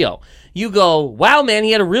the video, you go, wow, man,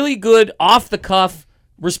 he had a really good off the cuff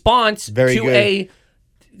response a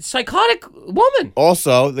psychotic woman.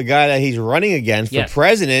 Also, the guy that he's running against for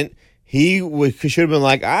president. he should have been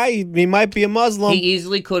like, he might be a Muslim. He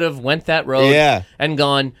easily could have went that road Yeah. and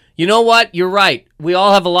gone, you know what? You're right. We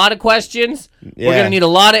all have a lot of questions. We're Yeah. going to need a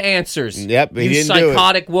lot of answers. Yep, he you didn't do it.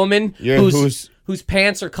 psychotic woman Whose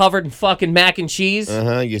pants are covered in fucking mac and cheese.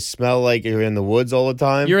 You smell like you're in the woods all the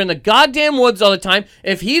time. You're in the goddamn woods all the time.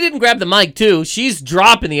 If he didn't grab the mic too, she's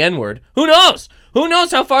dropping the N-word. Who knows? Who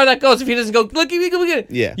knows how far that goes if he doesn't go, look at me.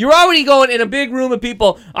 Yeah. You're already going in a big room of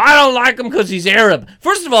people, I don't like him because he's Arab.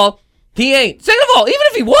 First of all, he ain't. Second of all, even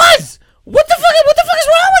if he was, what the fuck is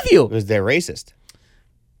wrong with you? Because they're racist.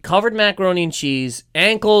 Covered macaroni and cheese,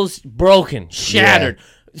 ankles broken, shattered.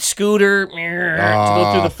 Scooter to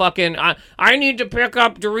go through the fucking. I need to pick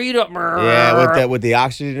up Dorito. Yeah, with the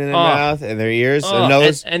oxygen in their mouth and their ears and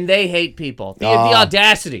nose. And they hate people. The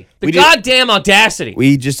audacity. The We did- goddamn audacity.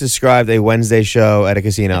 We just described a Wednesday show at a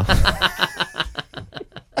casino.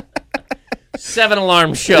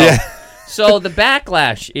 7-alarm show. Yeah. So the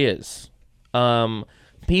backlash is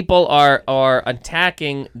people are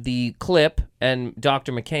attacking the clip and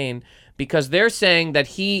Dr. McCain because they're saying that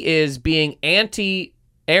he is being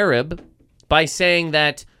anti-Arab by saying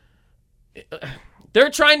that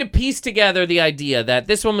they're trying to piece together the idea that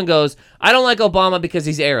this woman goes, I don't like Obama because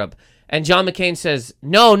he's Arab. And John McCain says,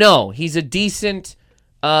 no, he's a decent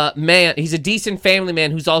man. He's a decent family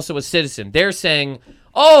man who's also a citizen. They're saying,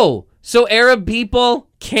 oh, so Arab people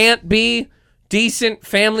can't be decent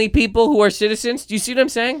family people who are citizens? Do you see what I'm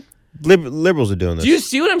saying? Liberals are doing this. Do you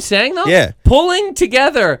see what I'm saying, though? Yeah. Pulling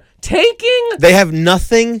together, taking... They have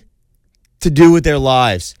nothing to do with their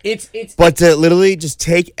lives. It's But to literally just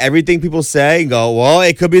take everything people say and go, well,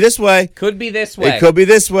 it could be this way. could be this way. It could be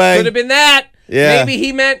this way. Could have been that. Yeah.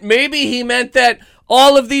 Maybe he meant that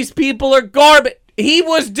all of these people are garbage. He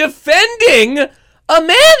was defending a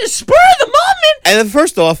man at spur of the moment. And then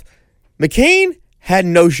first off, McCain had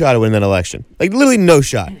no shot at winning that election. Like, literally no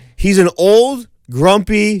shot. He's an old,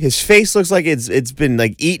 grumpy, his face looks like it's been,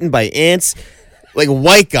 like, eaten by ants. Like, a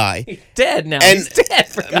white guy. He's dead now. And He's dead.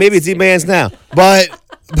 For God's maybe it's eating by ants now. But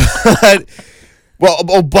well,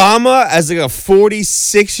 Obama, as like a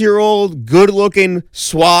 46-year-old, good-looking,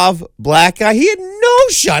 suave black guy, he had no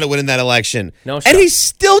shot at winning that election. No shot. And he's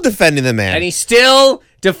still defending the man. And he still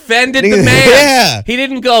defended the man. Yeah. He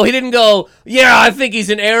didn't go, yeah, I think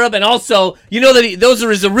he's an Arab. And also, you know that those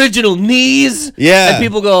are his original knees? Yeah. And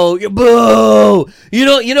people go, boo. You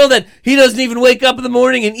know that he doesn't even wake up in the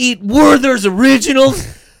morning and eat Werther's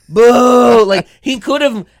Originals? Boo. Like, he could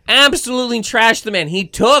have absolutely trashed the man. He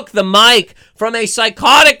took the mic from a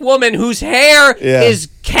psychotic woman whose hair is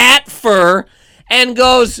cat fur and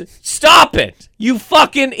goes, stop it, you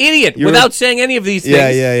fucking idiot, without saying any of these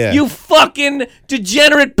things. Yeah. You fucking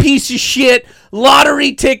degenerate piece of shit,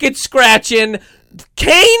 lottery ticket scratching,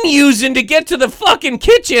 cane using to get to the fucking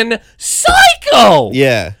kitchen, psycho.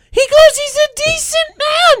 Yeah. He goes, he's a decent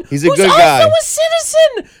man. He's a who's good also guy. a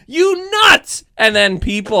citizen. You nuts. And then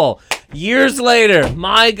people, years later,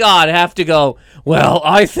 my God, have to go, well,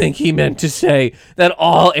 I think he meant to say that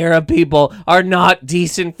all Arab people are not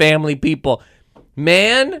decent family people.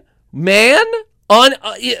 Man,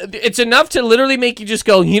 it's enough to literally make you just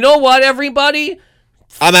go, you know what, everybody?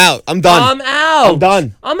 I'm out. I'm done. I'm out. I'm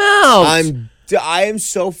done. I'm out. I am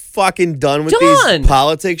so fucking done with Done. these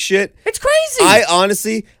politics shit. It's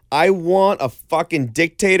crazy. I want a fucking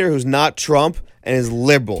dictator who's not Trump and is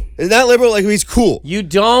liberal. Is not liberal, like he's cool. You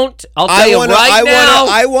don't. I'll tell you right now.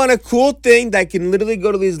 I want a cool thing that can literally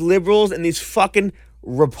go to these liberals and these fucking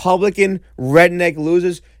Republican redneck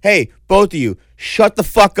losers. Hey, both of you, shut the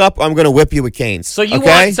fuck up. Or I'm gonna whip you with canes. So you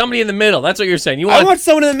okay? want somebody in the middle. That's what you're saying. I want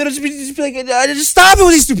someone in the middle just be like, just stop it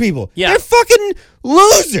with these two people. Yeah. They're fucking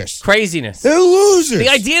losers. craziness. They're losers. The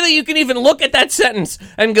idea that you can even look at that sentence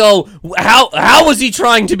and go, how was he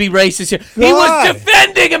trying to be racist here? He was God.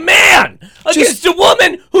 defending a man against a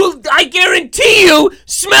woman who I guarantee you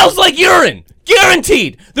smells like urine.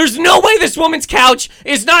 Guaranteed. There's no way this woman's couch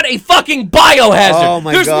is not a fucking biohazard. Oh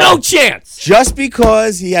my There's God. no chance. Just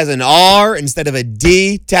because he has an R instead of a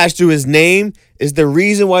D attached to his name is the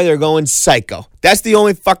reason why they're going psycho. That's the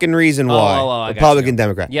only fucking reason why. I got Republican, you.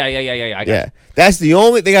 Democrat. Yeah. I got Yeah. you. That's the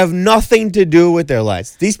only, they have nothing to do with their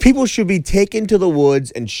lives. These people should be taken to the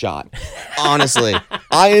woods and shot. Honestly.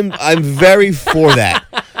 I'm very for that.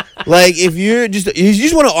 Like, if you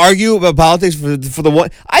just want to argue about politics for the one,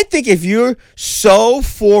 I think if you're so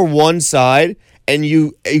for one side and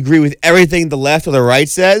you agree with everything the left or the right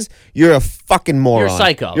says, you're a fucking moron. You're a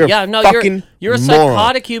psycho. You're a you're a moron.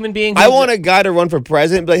 psychotic human being. I want a guy to run for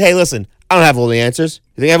president and be like, hey, listen, I don't have all the answers.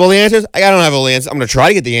 You think I have all the answers? I don't have all the answers. I'm going to try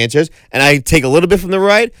to get the answers. And I take a little bit from the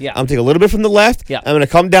right. Yeah. I'm going to take a little bit from the left. Yeah. I'm going to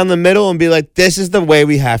come down the middle and be like, this is the way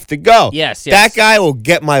we have to go. Yes. That guy will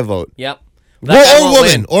get my vote. Yep.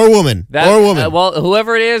 Or woman. Well,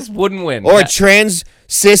 whoever it is wouldn't win. Or a trans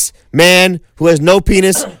cis man who has no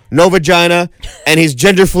penis, no vagina, and he's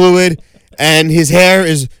gender fluid, and his hair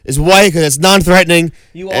is white because it's non-threatening.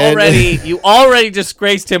 You already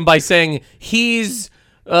disgraced him by saying he's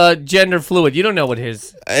gender fluid. You don't know what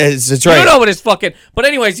his. It's right. You don't know what his fucking. But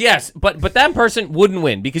anyways, yes. But that person wouldn't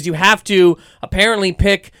win because you have to apparently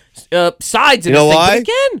pick sides. In You know this why? thing.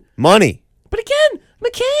 But again, Money.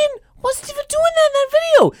 McCain wasn't even doing that in that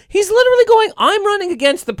video. He's literally going, I'm running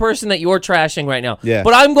against the person that you're trashing right now. Yeah.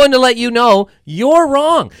 But I'm going to let you know you're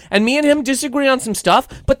wrong. And me and him disagree on some stuff,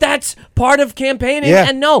 but that's part of campaigning. Yeah.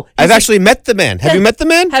 And no. I've actually met the man. Have you met the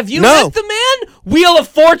man? Have you No. met the man? Wheel of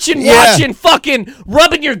Fortune Yeah. watching, fucking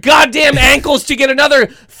rubbing your goddamn ankles to get another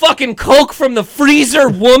fucking Coke from the freezer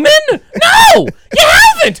woman? No! You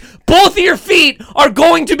haven't! Both of your feet are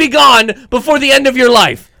going to be gone before the end of your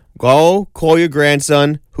life. Go call your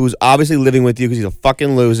grandson, who's obviously living with you because he's a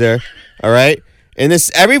fucking loser. All right? And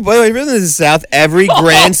this, everybody, if you're in the South, every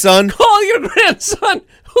grandson. Call your grandson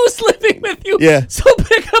who's living with you. Yeah. So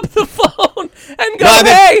pick up the phone and go, No,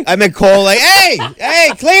 hey. I meant call like, hey,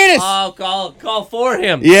 Cletus. Oh, call for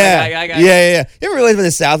him. Yeah. I got Yeah. You ever realize in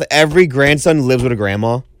the South, every grandson lives with a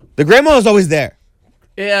grandma? The grandma is always there.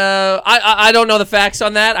 I don't know the facts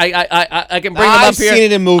on that. I can bring them up I've here. seen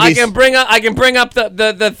it in movies. I can bring up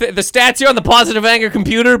the stats here on the positive anger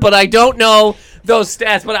computer, but I don't know those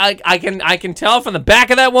stats. But I can tell from the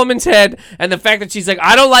back of that woman's head and the fact that she's like,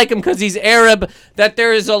 I don't like him because he's Arab, that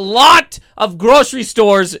there is a lot of grocery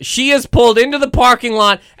stores she has pulled into the parking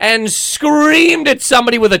lot and screamed at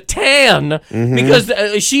somebody with a tan because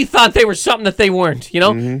she thought they were something that they weren't. You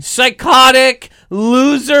know, psychotic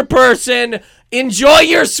loser person. Enjoy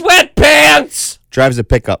your sweatpants. Drives a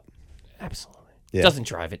pickup. Absolutely. Yeah. Doesn't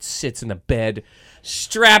drive it. Sits in the bed,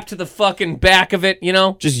 strapped to the fucking back of it, you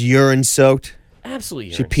know? Just urine soaked.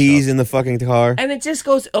 Absolutely. She pees in the fucking car. And it just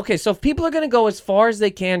goes, okay, so if people are going to go as far as they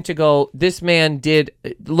can to go, this man did,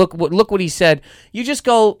 look what he said, you just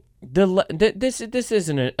go, this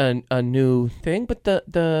isn't a new thing, but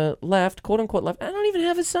the left, quote unquote left, I don't even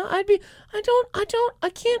have a side.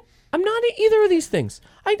 I'm not either of these things.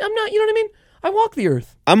 I'm not, you know what I mean? I walk the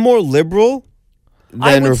earth. I'm more liberal than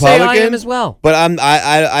I would Republican. say I am as well. But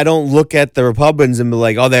I don't look at the Republicans and be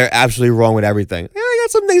like, oh, they're absolutely wrong with everything. Yeah, I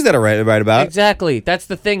got some things that are right about. Exactly. That's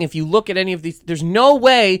the thing. If you look at any of these, there's no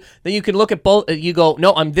way that you can look at both. You go,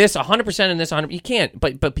 no, I'm this 100% and this 100%. You can't.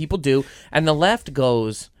 But people do. And the left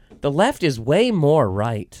goes, the left is way more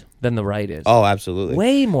right than the right is. Oh, absolutely.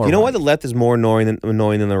 Way more. You know right. why the left is more annoying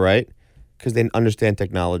than the right? Because they understand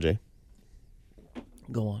technology.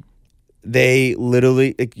 Go on. They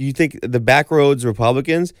literally, you think the backroads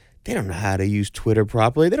Republicans, they don't know how to use Twitter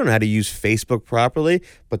properly. They don't know how to use Facebook properly,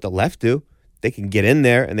 but the left do. They can get in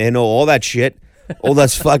there and they know all that shit. All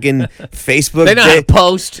that's fucking Facebook. They know how to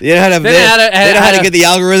post. They know how to get the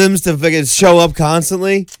algorithms to fucking show up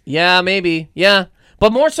constantly. Yeah, maybe. Yeah.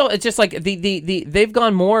 But more so, it's just like they've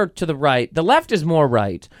gone more to the right. The left is more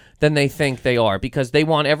right than they think they are because they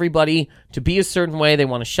want everybody to be a certain way. They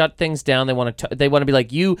want to shut things down. They want to be like,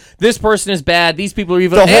 this person is bad. These people are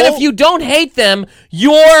evil. And if you don't hate them,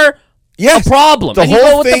 you're a problem. The and whole you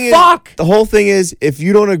go, what thing the fuck? The whole thing is, if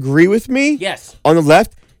you don't agree with me, Yes. on the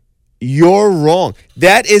left, you're wrong.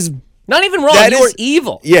 That is not even wrong. You're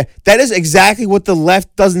evil. Yeah, that is exactly what the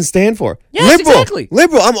left doesn't stand for. Yes, liberal, exactly.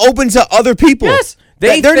 Liberal. I'm open to other people. Yes,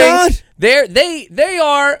 they're not. They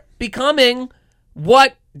are becoming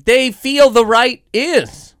what they feel the right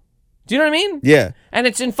is. Do you know what I mean? Yeah. And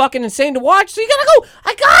it's fucking insane to watch. So you gotta go.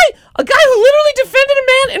 A guy who literally defended a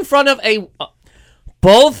man in front of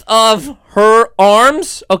both of her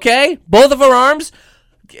arms. Okay, both of her arms,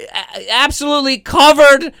 absolutely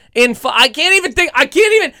covered in. I can't even.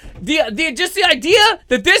 Just the idea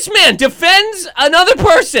that this man defends another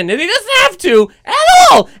person and he doesn't have to at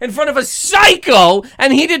all in front of a psycho,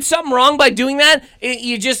 and he did something wrong by doing that.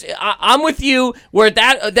 I'm with you. Where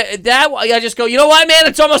that I just go, you know what, man?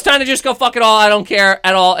 It's almost time to just go fuck it all. I don't care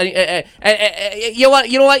at all. And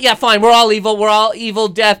you know what? Yeah, fine. We're all evil. We're all evil,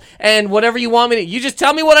 death, and whatever you want me to. You just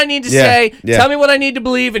tell me what I need to say. Yeah. Tell me what I need to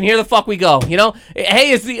believe, and here the fuck we go. You know?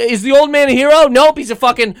 Hey, is the old man a hero? Nope. He's a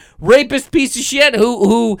fucking rapist piece of shit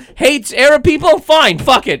who hates Arab people. Fine.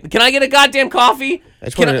 Fuck it. Can I get a goddamn coffee?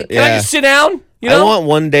 Can I just sit down? You know? I want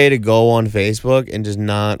one day to go on Facebook and just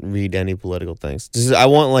not read any political things. I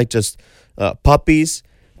want just puppies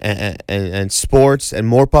and sports and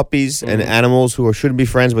more puppies and animals who shouldn't be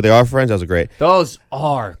friends but they are friends. Those are great. Those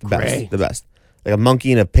are great. The best. Like a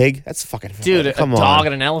monkey and a pig. That's fucking dude. Come a dog on.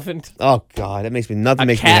 and an elephant. Oh God, that makes me nothing. A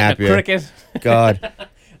Makes cat me happier. and a cricket. God.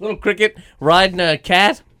 Little cricket riding a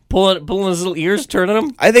cat, pulling his little ears, turning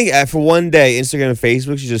them. I think for one day, Instagram and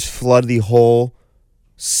Facebook should just flood the whole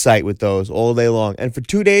site with those all day long, and for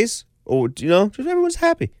 2 days, just everyone's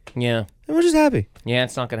happy. Yeah. Everyone's just happy. Yeah,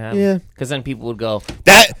 it's not gonna happen. Yeah. Because then people would go,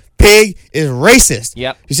 That pig is racist.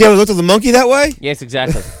 Yep. You see how we looked at the monkey that way? yes,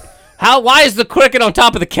 exactly. Why is the cricket on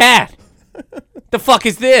top of the cat? The fuck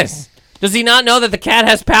is this? Does he not know that the cat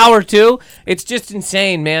has power too? It's just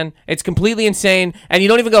insane, man. It's completely insane, and you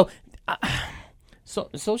don't even go. So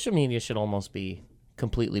social media should almost be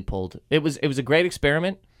completely pulled. It was a great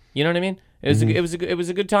experiment. You know what I mean? It was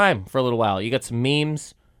a good time for a little while. You got some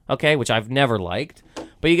memes, okay, which I've never liked,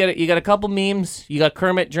 but you got a couple memes. You got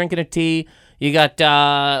Kermit drinking a tea. You got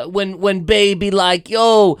when baby like,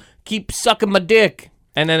 yo, keep sucking my dick.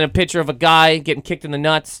 And then a picture of a guy getting kicked in the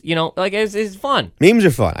nuts. You know, like, it's fun. Memes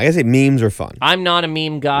are fun. I gotta say, memes are fun. I'm not a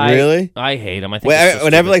meme guy. Really? I hate them. I think it's so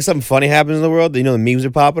whenever stupid. like something funny happens in the world, the memes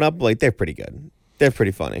are popping up. Like they're pretty good. They're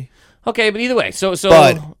pretty funny. Okay, but either way, so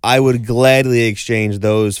But I would gladly exchange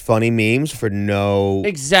those funny memes for no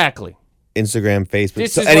exactly. Instagram, Facebook,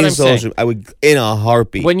 This so is any what I'm social. saying. I would in a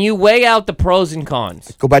heartbeat. When you weigh out the pros and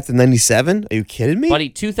cons, Go back to '97. Are you kidding me? buddy,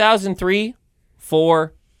 2003,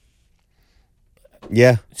 4.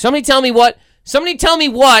 Yeah. Somebody tell me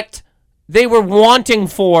what they were wanting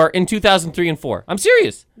for in 2003 and 4. I'm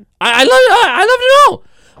serious. I love to know.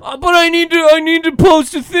 But I need to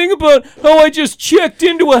post a thing about how I just checked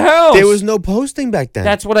into a house. There was no posting back then.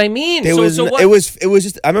 That's what I mean. There was. what? It was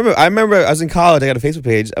just. I remember. I was in college. I got a Facebook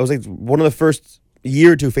page. I was like one of the first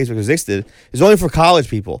year or two Facebook existed. It was only for college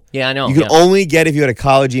people. Yeah, I know. You could only get if you had a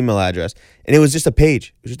college email address, and it was just a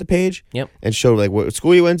page. It was just a page. Yep. And showed like what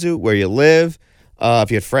school you went to, where you live, if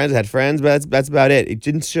you had friends, but that's about it. It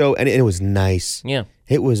didn't show, and it was nice. Yeah.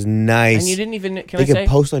 It was nice. And you didn't even. They Can I could say?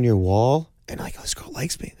 post on your wall, and like, oh, this girl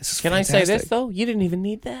likes me. This is Can fantastic. I say this though? You didn't even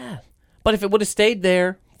need that. But if it would have stayed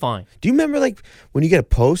there, fine. Do you remember like when you get a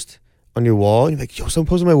post on your wall and you're like, yo, someone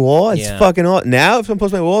posted on my wall? It's Yeah. fucking awesome. Now if someone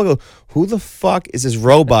posts on my wall, I go, who the fuck is this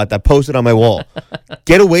robot that posted on my wall?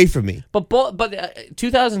 Get away from me. But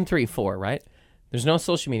 2003, 4, right? There's no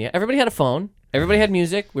social media. Everybody had a phone. Everybody had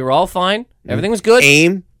music. We were all fine. Everything was good.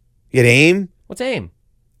 AIM. You had AIM? What's AIM?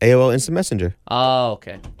 AOL Instant Messenger. Oh,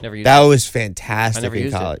 okay. Never used That it. was fantastic I never in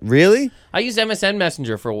used it. college. Really? I used MSN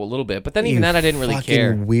Messenger for a little bit, but then even You that I didn't really fucking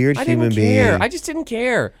care. weird I didn't human care. being. I just didn't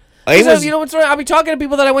care. AIM was- You know what's right? I'll be talking to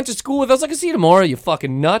people that I went to school with. I was like, I'll see you tomorrow, you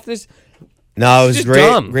fucking nut. No, it was just great.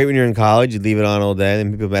 dumb. Great when you're in college. You'd leave it on all day,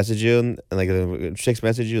 and people message you, and like chicks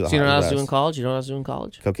message you. So you know what I was doing in college? You know what I was doing in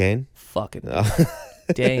college? Cocaine. Fucking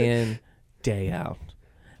day in, day out.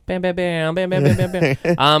 Bam, bam, bam, bam, bam, bam, bam,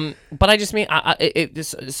 bam. But I just mean,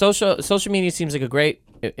 social media seems like a great.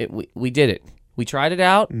 We did it. We tried it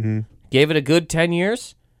out. Mm-hmm. Gave it a good 10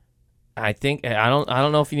 years. I think I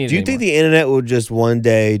don't know if you need. Do you think the internet will just one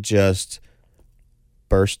day just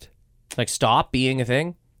burst? like stop being a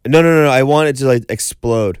thing? No. I want it to like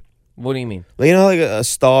explode. What do you mean? Like, like a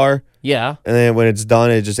star, Yeah, and then when it's done,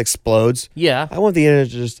 it just explodes. yeah. I want the internet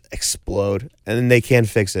to just explode, and then they can't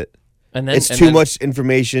fix it. And then It's and too then- much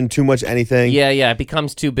information, too much anything. Yeah, it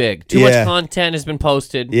becomes too big. Too much Yeah. content has been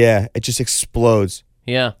posted. Yeah, it just explodes,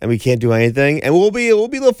 Yeah, and we can't do anything, and we'll be a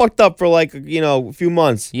little fucked up for like a few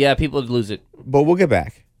months, yeah. People would lose it. but we'll get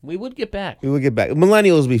back. We would get back. We will get back.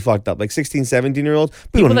 Millennials will be fucked up, like 16, 17-year-olds.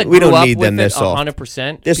 We People that don't grew up need with them. They're it soft.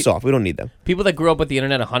 100%. They're soft. We don't need them. People that grew up with the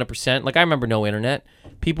internet 100%. Like I remember no internet.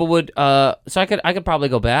 People would. So I could probably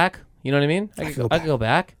go back. You know what I mean? I could go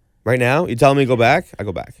back. Right now, you telling me to go back? I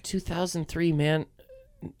go back. 2003, man.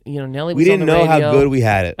 Nelly. We was on didn't the know how radio. good we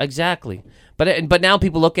had it. Exactly. But now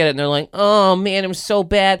people look at it and they're like, oh man, it was so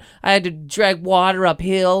bad. I had to drag water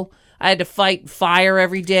uphill. I had to fight fire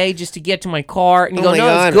every day just to get to my car. And you Oh go, my no,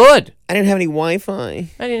 God. it's good. I didn't have any Wi-Fi.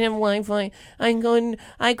 I didn't have Wi-Fi.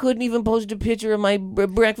 I couldn't even post a picture of my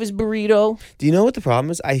breakfast burrito. Do you know what the problem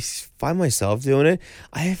is? I find myself doing it.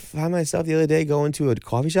 I found myself the other day going to a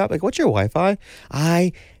coffee shop. Like, what's your Wi-Fi?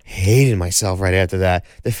 I hated myself right after that.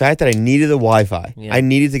 The fact that I needed the Wi-Fi. Yeah. I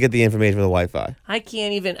needed to get the information from the Wi-Fi. I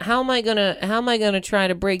can't even. How am I gonna try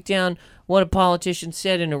to break down what a politician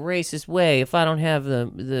said in a racist way if I don't have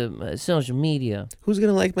the social media? Who's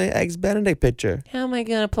gonna like my Eggs Benedict picture? How am I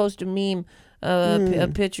gonna post a meme, a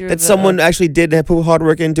picture That of someone actually did have put hard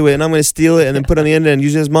work into it, and I'm gonna steal it and then put it on the internet and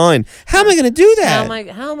use it as mine. How am I gonna do that?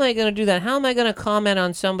 How am I gonna do that? How am I gonna comment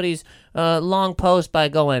on somebody's long post by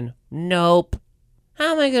going nope?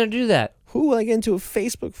 How am I gonna do that? Who will I get into a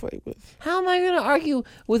Facebook fight with? How am I going to argue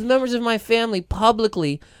with members of my family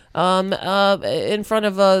publicly in front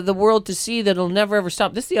of the world to see that it'll never, ever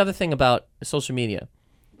stop? This is the other thing about social media.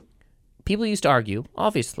 People used to argue,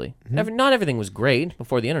 obviously. Not everything was great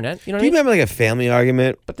before the internet. You know what Do you I mean? remember like a family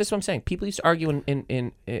argument? But this is what I'm saying. People used to argue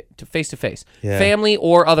in face-to-face. Yeah. Family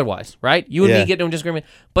or otherwise, right? You and Yeah. me get into a disagreement.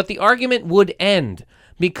 But the argument would end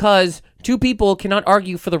because two people cannot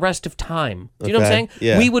argue for the rest of time. Do you know what I'm Okay. saying?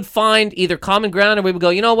 Yeah. We would find either common ground or we would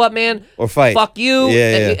go, you know what, man? Or fight. Fuck you.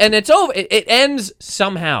 Yeah. And it's over. It ends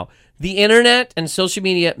somehow. The internet and social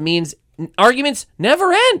media means arguments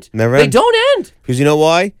never end. Never They end. don't end. Because you know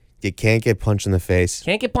why? You can't get punched in the face.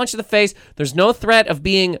 Can't get punched in the face. There's no threat of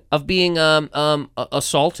being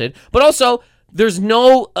assaulted, but also there's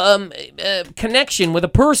no connection with a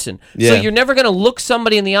person. So Yeah. you're never going to look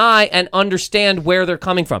somebody in the eye and understand where they're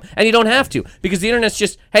coming from. And you don't have to, because the internet's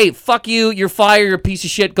just, hey, fuck you, you're fired, you're a piece of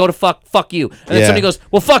shit, go to fuck you. And then Yeah. somebody goes,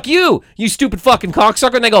 well, fuck you, you stupid fucking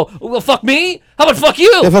cocksucker. And they go, well, fuck me? How about fuck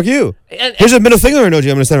you? Yeah, fuck you. And- Here's a middle finger emoji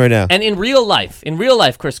I'm going to send right now. And in real life,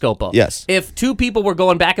 Chris Scopo, Yes. if two people were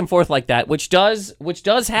going back and forth like that, which does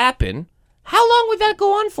happen, how long would that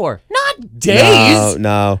go on for? Not days.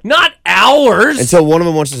 No. Not hours. Until one of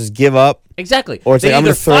them wants to just give up. Exactly. Or it's like, They I'm gonna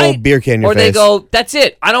either throw a fight, beer can in your or they face. go, that's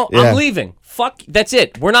it. Yeah. I'm leaving. Fuck, that's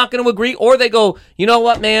it. We're not going to agree. Or they go, you know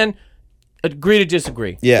what, man? Agree to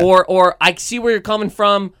disagree. Yeah. Or I see where you're coming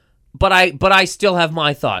from, but I still have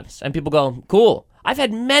my thoughts. And people go, cool. I've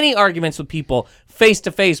had many arguments with people face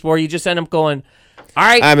to face where you just end up going, all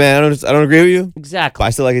right, Man, I don't agree with you. exactly. But I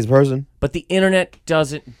still like his person. But the internet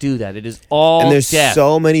doesn't do that. It is all And there's death.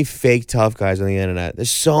 so many fake tough guys on the internet. There's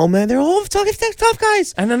so many. They're all tough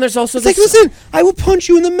guys. And then there's also It's like, this. listen, I will punch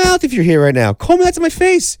you in the mouth if you're here right now. Call me that to my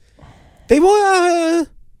face. They run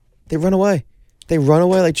away. They run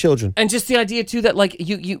away like children. And just the idea too that like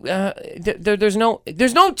there's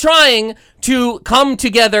no trying to come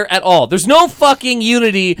together at all. There's no fucking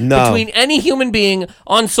unity No. between any human being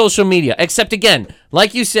on social media, except again,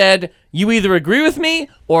 like you said, you either agree with me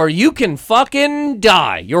or you can fucking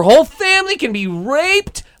die. Your whole family can be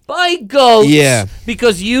raped by ghosts Yeah.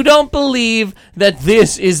 because you don't believe that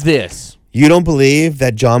this is this. You don't believe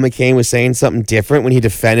that John McCain was saying something different when he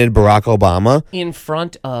defended Barack Obama, In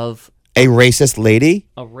front of a racist lady?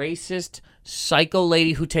 a racist psycho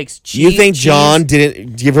lady who takes cheese. You think John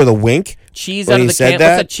didn't give her the wink? cheese when out of he the said can?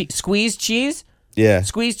 that? What's that? Squeezed cheese? Yeah.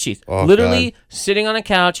 Squeezed cheese. Oh, Literally God. sitting on a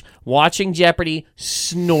couch, watching Jeopardy,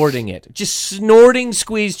 snorting it. Just snorting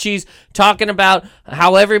squeezed cheese, talking about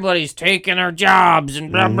how everybody's taking our jobs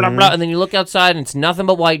and blah, blah, blah. And then you look outside and it's nothing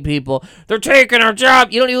but white people. They're taking our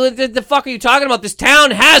job. The fuck are you talking about? This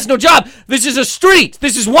town has no job. This is a street.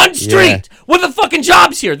 This is one street. What are the fucking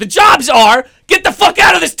jobs here? The jobs are get the fuck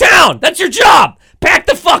out of this town. That's your job. Pack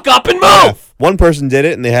the fuck up and move. Yeah. One person did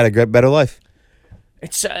it, and they had a better life.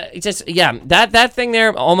 It's just that thing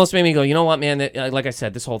there almost made me go, you know what, man? Like I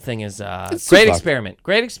said, this whole thing is great experiment,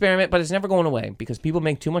 but it's never going away because people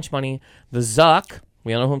make too much money. The Zuck,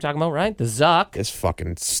 we all know who I'm talking about, right? The Zuck This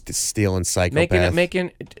fucking stealing psychopath. making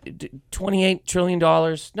 $28 trillion.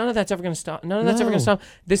 None of that's ever going to stop. None of that's ever going to stop.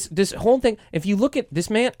 This whole thing. If you look at this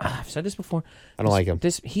man, I've said this before. I don't like him.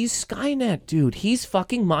 He's Skynet, dude. He's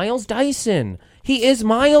fucking Miles Dyson. He is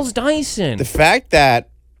Miles Dyson. The fact that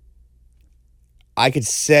I could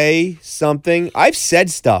say something, I've said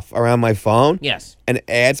stuff around my phone, Yes. and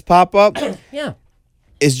ads pop up, Yeah.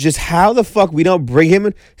 is just how the fuck we don't bring him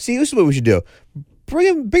in. See, this is what we should do. Bring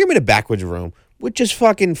him in a backwards room with just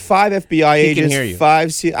fucking 5 FBI He can agents, hear you.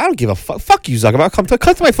 5 C. I don't give a fuck. Fuck you, Zuckerberg. Come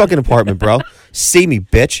to my fucking apartment, bro. See me,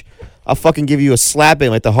 bitch. I'll fucking give you a slapping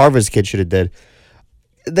like the Harvard kid should have did.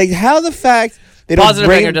 Like, how the fact they don't Positive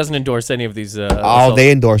bring Anger doesn't endorse any of these. Oh,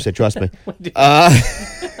 they endorse it. Trust me.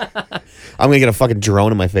 I'm gonna get a fucking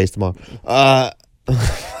drone in my face tomorrow. I'm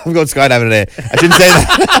going skydiving today. I shouldn't say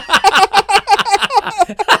that.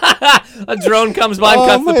 A drone comes by and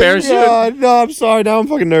cuts the parachute. God, no, I'm sorry. Now I'm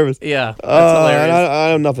fucking nervous. Yeah, that's hilarious. I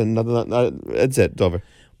have nothing. That's it. It's over.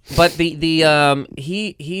 But he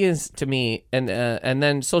is to me, and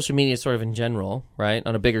then social media sort of in general, right,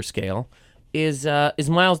 on a bigger scale, is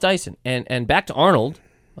Miles Dyson. And back to Arnold.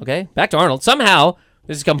 Okay, back to Arnold. Somehow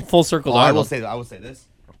this has come full circle. To I Arnold. will say this.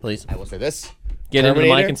 Please I will say this. get into the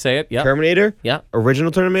Terminator? mic and say it. Yeah, Terminator. yeah. Original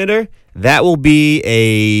Terminator. That will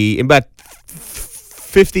be in about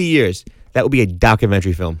 50 years. That will be a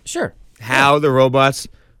documentary film. Sure. How the robots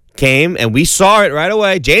came, and we saw it right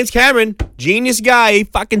away. James Cameron, genius guy, he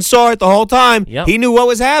fucking saw it the whole time. Yep. He knew what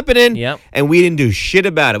was happening, Yep. and we didn't do shit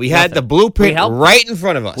about it. We had Nothing. the blueprint We helped right in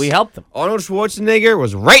front of us. We helped them. Arnold Schwarzenegger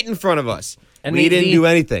was right in front of us. And we didn't do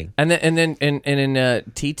anything. And then in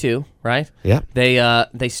T2, right? Yeah.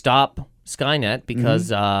 They stop Skynet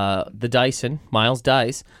because Mm-hmm. the Dyson, Miles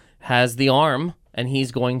Dice, has the arm, and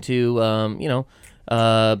he's going to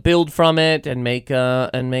build from it and make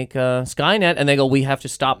Skynet. And they go, we have to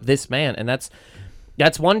stop this man, and that's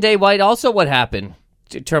one day also what happened,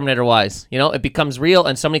 Terminator wise. It becomes real,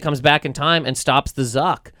 and somebody comes back in time and stops the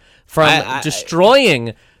Zuck from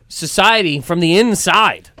destroying society from the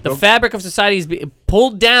inside. The fabric of society is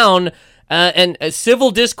pulled down, and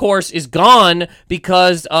civil discourse is gone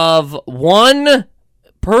because of one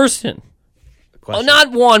person. Question. Oh,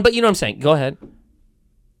 not one, but you know what I'm saying. Go ahead.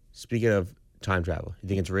 Speaking of time travel, you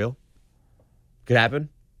think it's real? Could happen?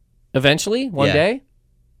 Eventually, one Yeah. day?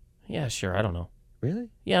 Yeah, sure. I don't know. Really?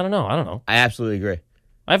 Yeah, I don't know. I absolutely agree.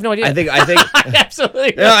 I have no idea. I think. I absolutely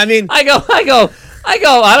agree. No, I mean. I go,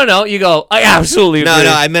 I don't know. You go, I absolutely agree.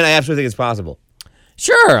 No, I meant I absolutely think it's possible.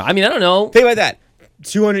 Sure. I mean, I don't know. Think about that.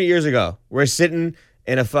 200 years ago, we're sitting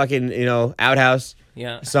in a fucking, outhouse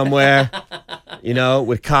Yeah. somewhere,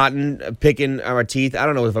 with cotton, picking our teeth. I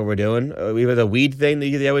don't know what the fuck we're doing. We have the weed thing that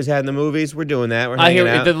they always had in the movies. We're doing that. We're I hanging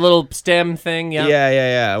hear out. the little stem thing. Yeah.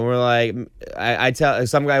 Yeah. And we're like, I tell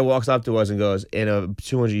some guy walks up to us and goes, in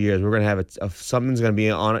 200 years, we're gonna have something's gonna be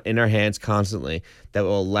in our hands constantly that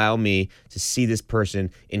will allow me to see this person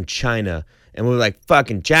in China. And we're like,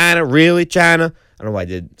 fucking China, really China? I don't know why I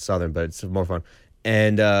did Southern, but it's more fun.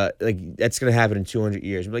 And that's gonna happen in 200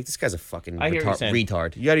 years. I'm like, this guy's a fucking I hear what you're saying.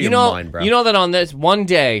 retard. You out of your mind, bro. You know that on this one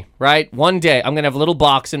day, right? One day, I'm gonna have a little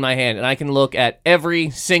box in my hand, and I can look at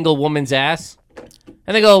every single woman's ass,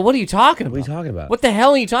 and they go, "What are you talking about? What are you talking about? What the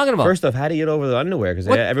hell are you talking about?" First off, how do you get over the underwear? Because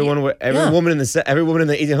What- every woman yeah. in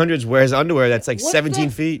the 1800s wears underwear that's like What 17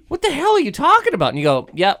 the- feet. What the hell are you talking about? And you go,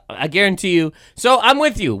 "Yep, I guarantee you." So I'm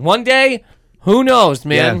with you. One day, who knows,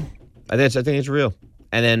 man? Yeah, I think it's real.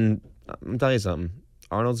 And then I'm telling you something.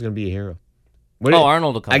 Arnold's gonna be a hero.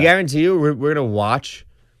 Arnold will come I back. guarantee you, we're gonna watch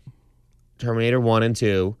Terminator 1 and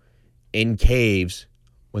 2 in caves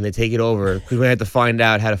when they take it over because we're gonna have to find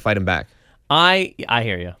out how to fight him back. I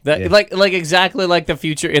hear you. Yeah. Like exactly like the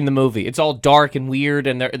future in the movie. It's all dark and weird,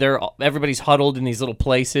 and everybody's huddled in these little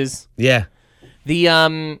places. Yeah.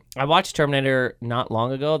 I watched Terminator not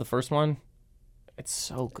long ago, the first one. It's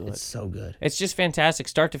so good. It's so good. It's just fantastic,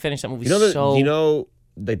 start to finish. That movie. He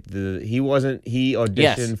auditioned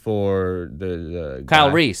Yes. for the Kyle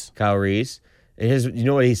guy, Reese. Kyle Reese. And you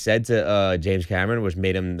know what he said to James Cameron, which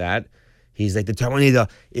made him that? He's like, the Terminator,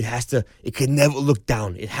 it can never look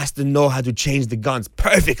down. It has to know how to change the guns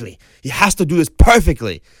perfectly. He has to do this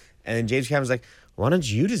perfectly. And then James Cameron's like, why don't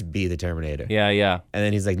you just be the Terminator? Yeah. And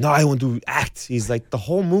then he's like, no, I want to act. He's like, the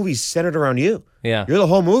whole movie's centered around you. Yeah. You're the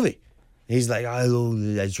whole movie. He's like, I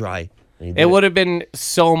try. And he did It would have been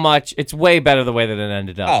so much. It's way better the way that it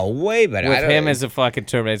ended up. Oh, way better. With him as a fucking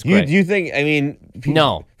Terminator, it's You, great. you think, I mean...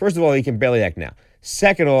 No. First of all, he can barely act now.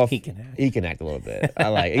 Second off... He can act. He can act a little bit. I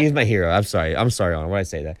like He's my hero. I'm sorry, Arnold, when I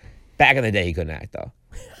say that. Back in the day, he couldn't act, though.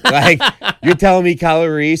 Like, you're telling me Kyle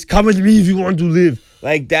Reese, come with me if you want to live.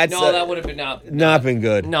 Like, that's... No, that would have been not been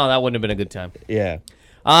good. No, that wouldn't have been a good time. Yeah.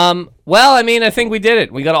 Well, I mean, I think we did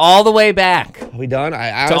it. We got all the way back. Are we done?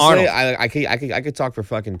 Arnold. Honestly, I could talk for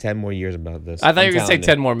fucking 10 more years about this. I thought you I'm were going to say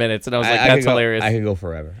telling 10 more minutes, and I was like, I that's could go- hilarious. I could go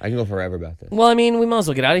forever. I can go forever about this. Well, I mean, we might as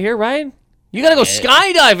well get out of here, right? You got to go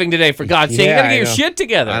skydiving today, for God's sake. You Yeah, got to I get your know. shit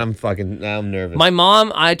together. I'm nervous. My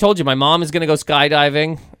mom, I told you, my mom is going to go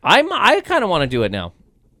skydiving. I kind of want to do it now.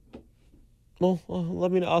 Well,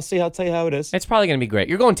 let me know. I'll tell you how it is. It's probably going to be great.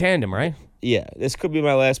 You're going tandem, right? Yeah, this could be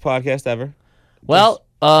my last podcast ever. Well,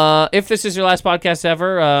 if this is your last podcast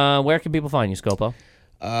ever, where can people find you, Scopo?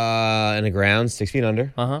 In the ground, 6 feet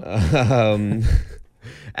under. Uh-huh.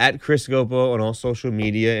 At Chris Scopo on all social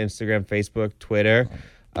media, Instagram, Facebook, Twitter.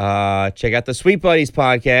 Check out the Sweet Buddies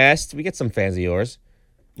podcast. We get some fans of yours.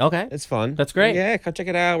 Okay. It's fun. That's great. Yeah, come check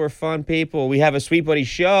it out. We're fun people. We have a Sweet Buddy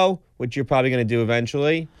show, which you're probably going to do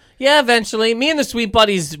eventually. Yeah, eventually. Me and the Sweet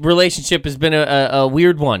Buddies relationship has been a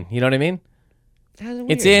weird one. You know what I mean?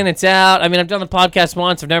 It's in, it's out. I mean, I've done the podcast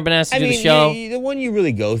once. I've never been asked to do the show. The one you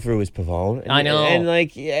really go through is Pavone. I know. And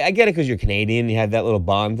like, yeah, I get it because you're Canadian. You have that little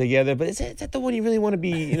bond together. But is that the one you really want to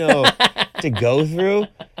be, to go through?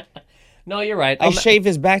 No, you're right. I shaved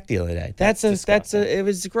his back the other day. disgusting. It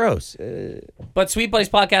was gross. But Sweet Buddies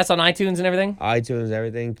podcast on iTunes and everything? iTunes,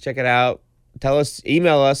 everything. Check it out.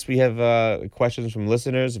 Email us. We have questions from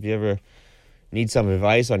listeners. If you ever need some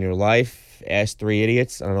advice on your life, ask 3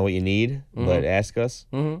 idiots. I don't know what you need, but ask us.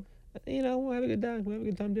 Mm-hmm. We'll have a good time. We'll have a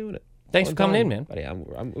good time doing it. Thanks for coming in, man. Buddy,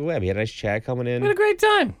 I'm glad we had a nice chat coming in. We had a great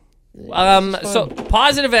time. So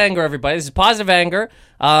Positive Anger, everybody. This is Positive Anger.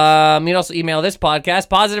 You can also email this podcast,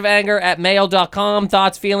 positiveanger@mail.com.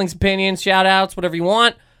 Thoughts, feelings, opinions, shout-outs, whatever you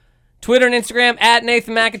want. Twitter and Instagram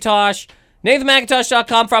 @Nathan McIntosh.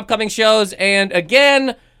 NathanMcIntosh.com for upcoming shows. And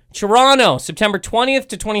again, Toronto, September 20th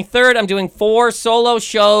to 23rd. I'm doing 4 solo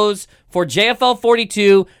shows for JFL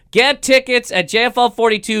 42. Get tickets at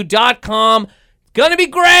JFL42.com. Gonna be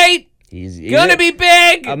great. He's Gonna be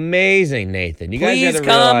big. Amazing, Nathan. You guys Please have to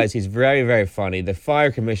come. realize he's very, very funny. The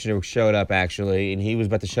fire commissioner showed up, actually, and he was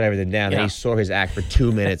about to shut everything down. Yeah. And he saw his act for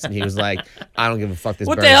 2 minutes, and he was like, I don't give a fuck this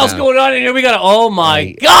What the burns hell's down. going on in here? We got oh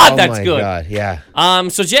my God, that's good. God, yeah.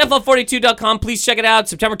 So JFL42.com, please check it out.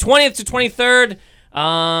 September 20th to 23rd.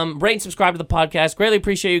 Rate and subscribe to the podcast. Greatly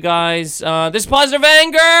appreciate you guys. This is Positive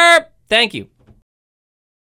Anger. Thank you.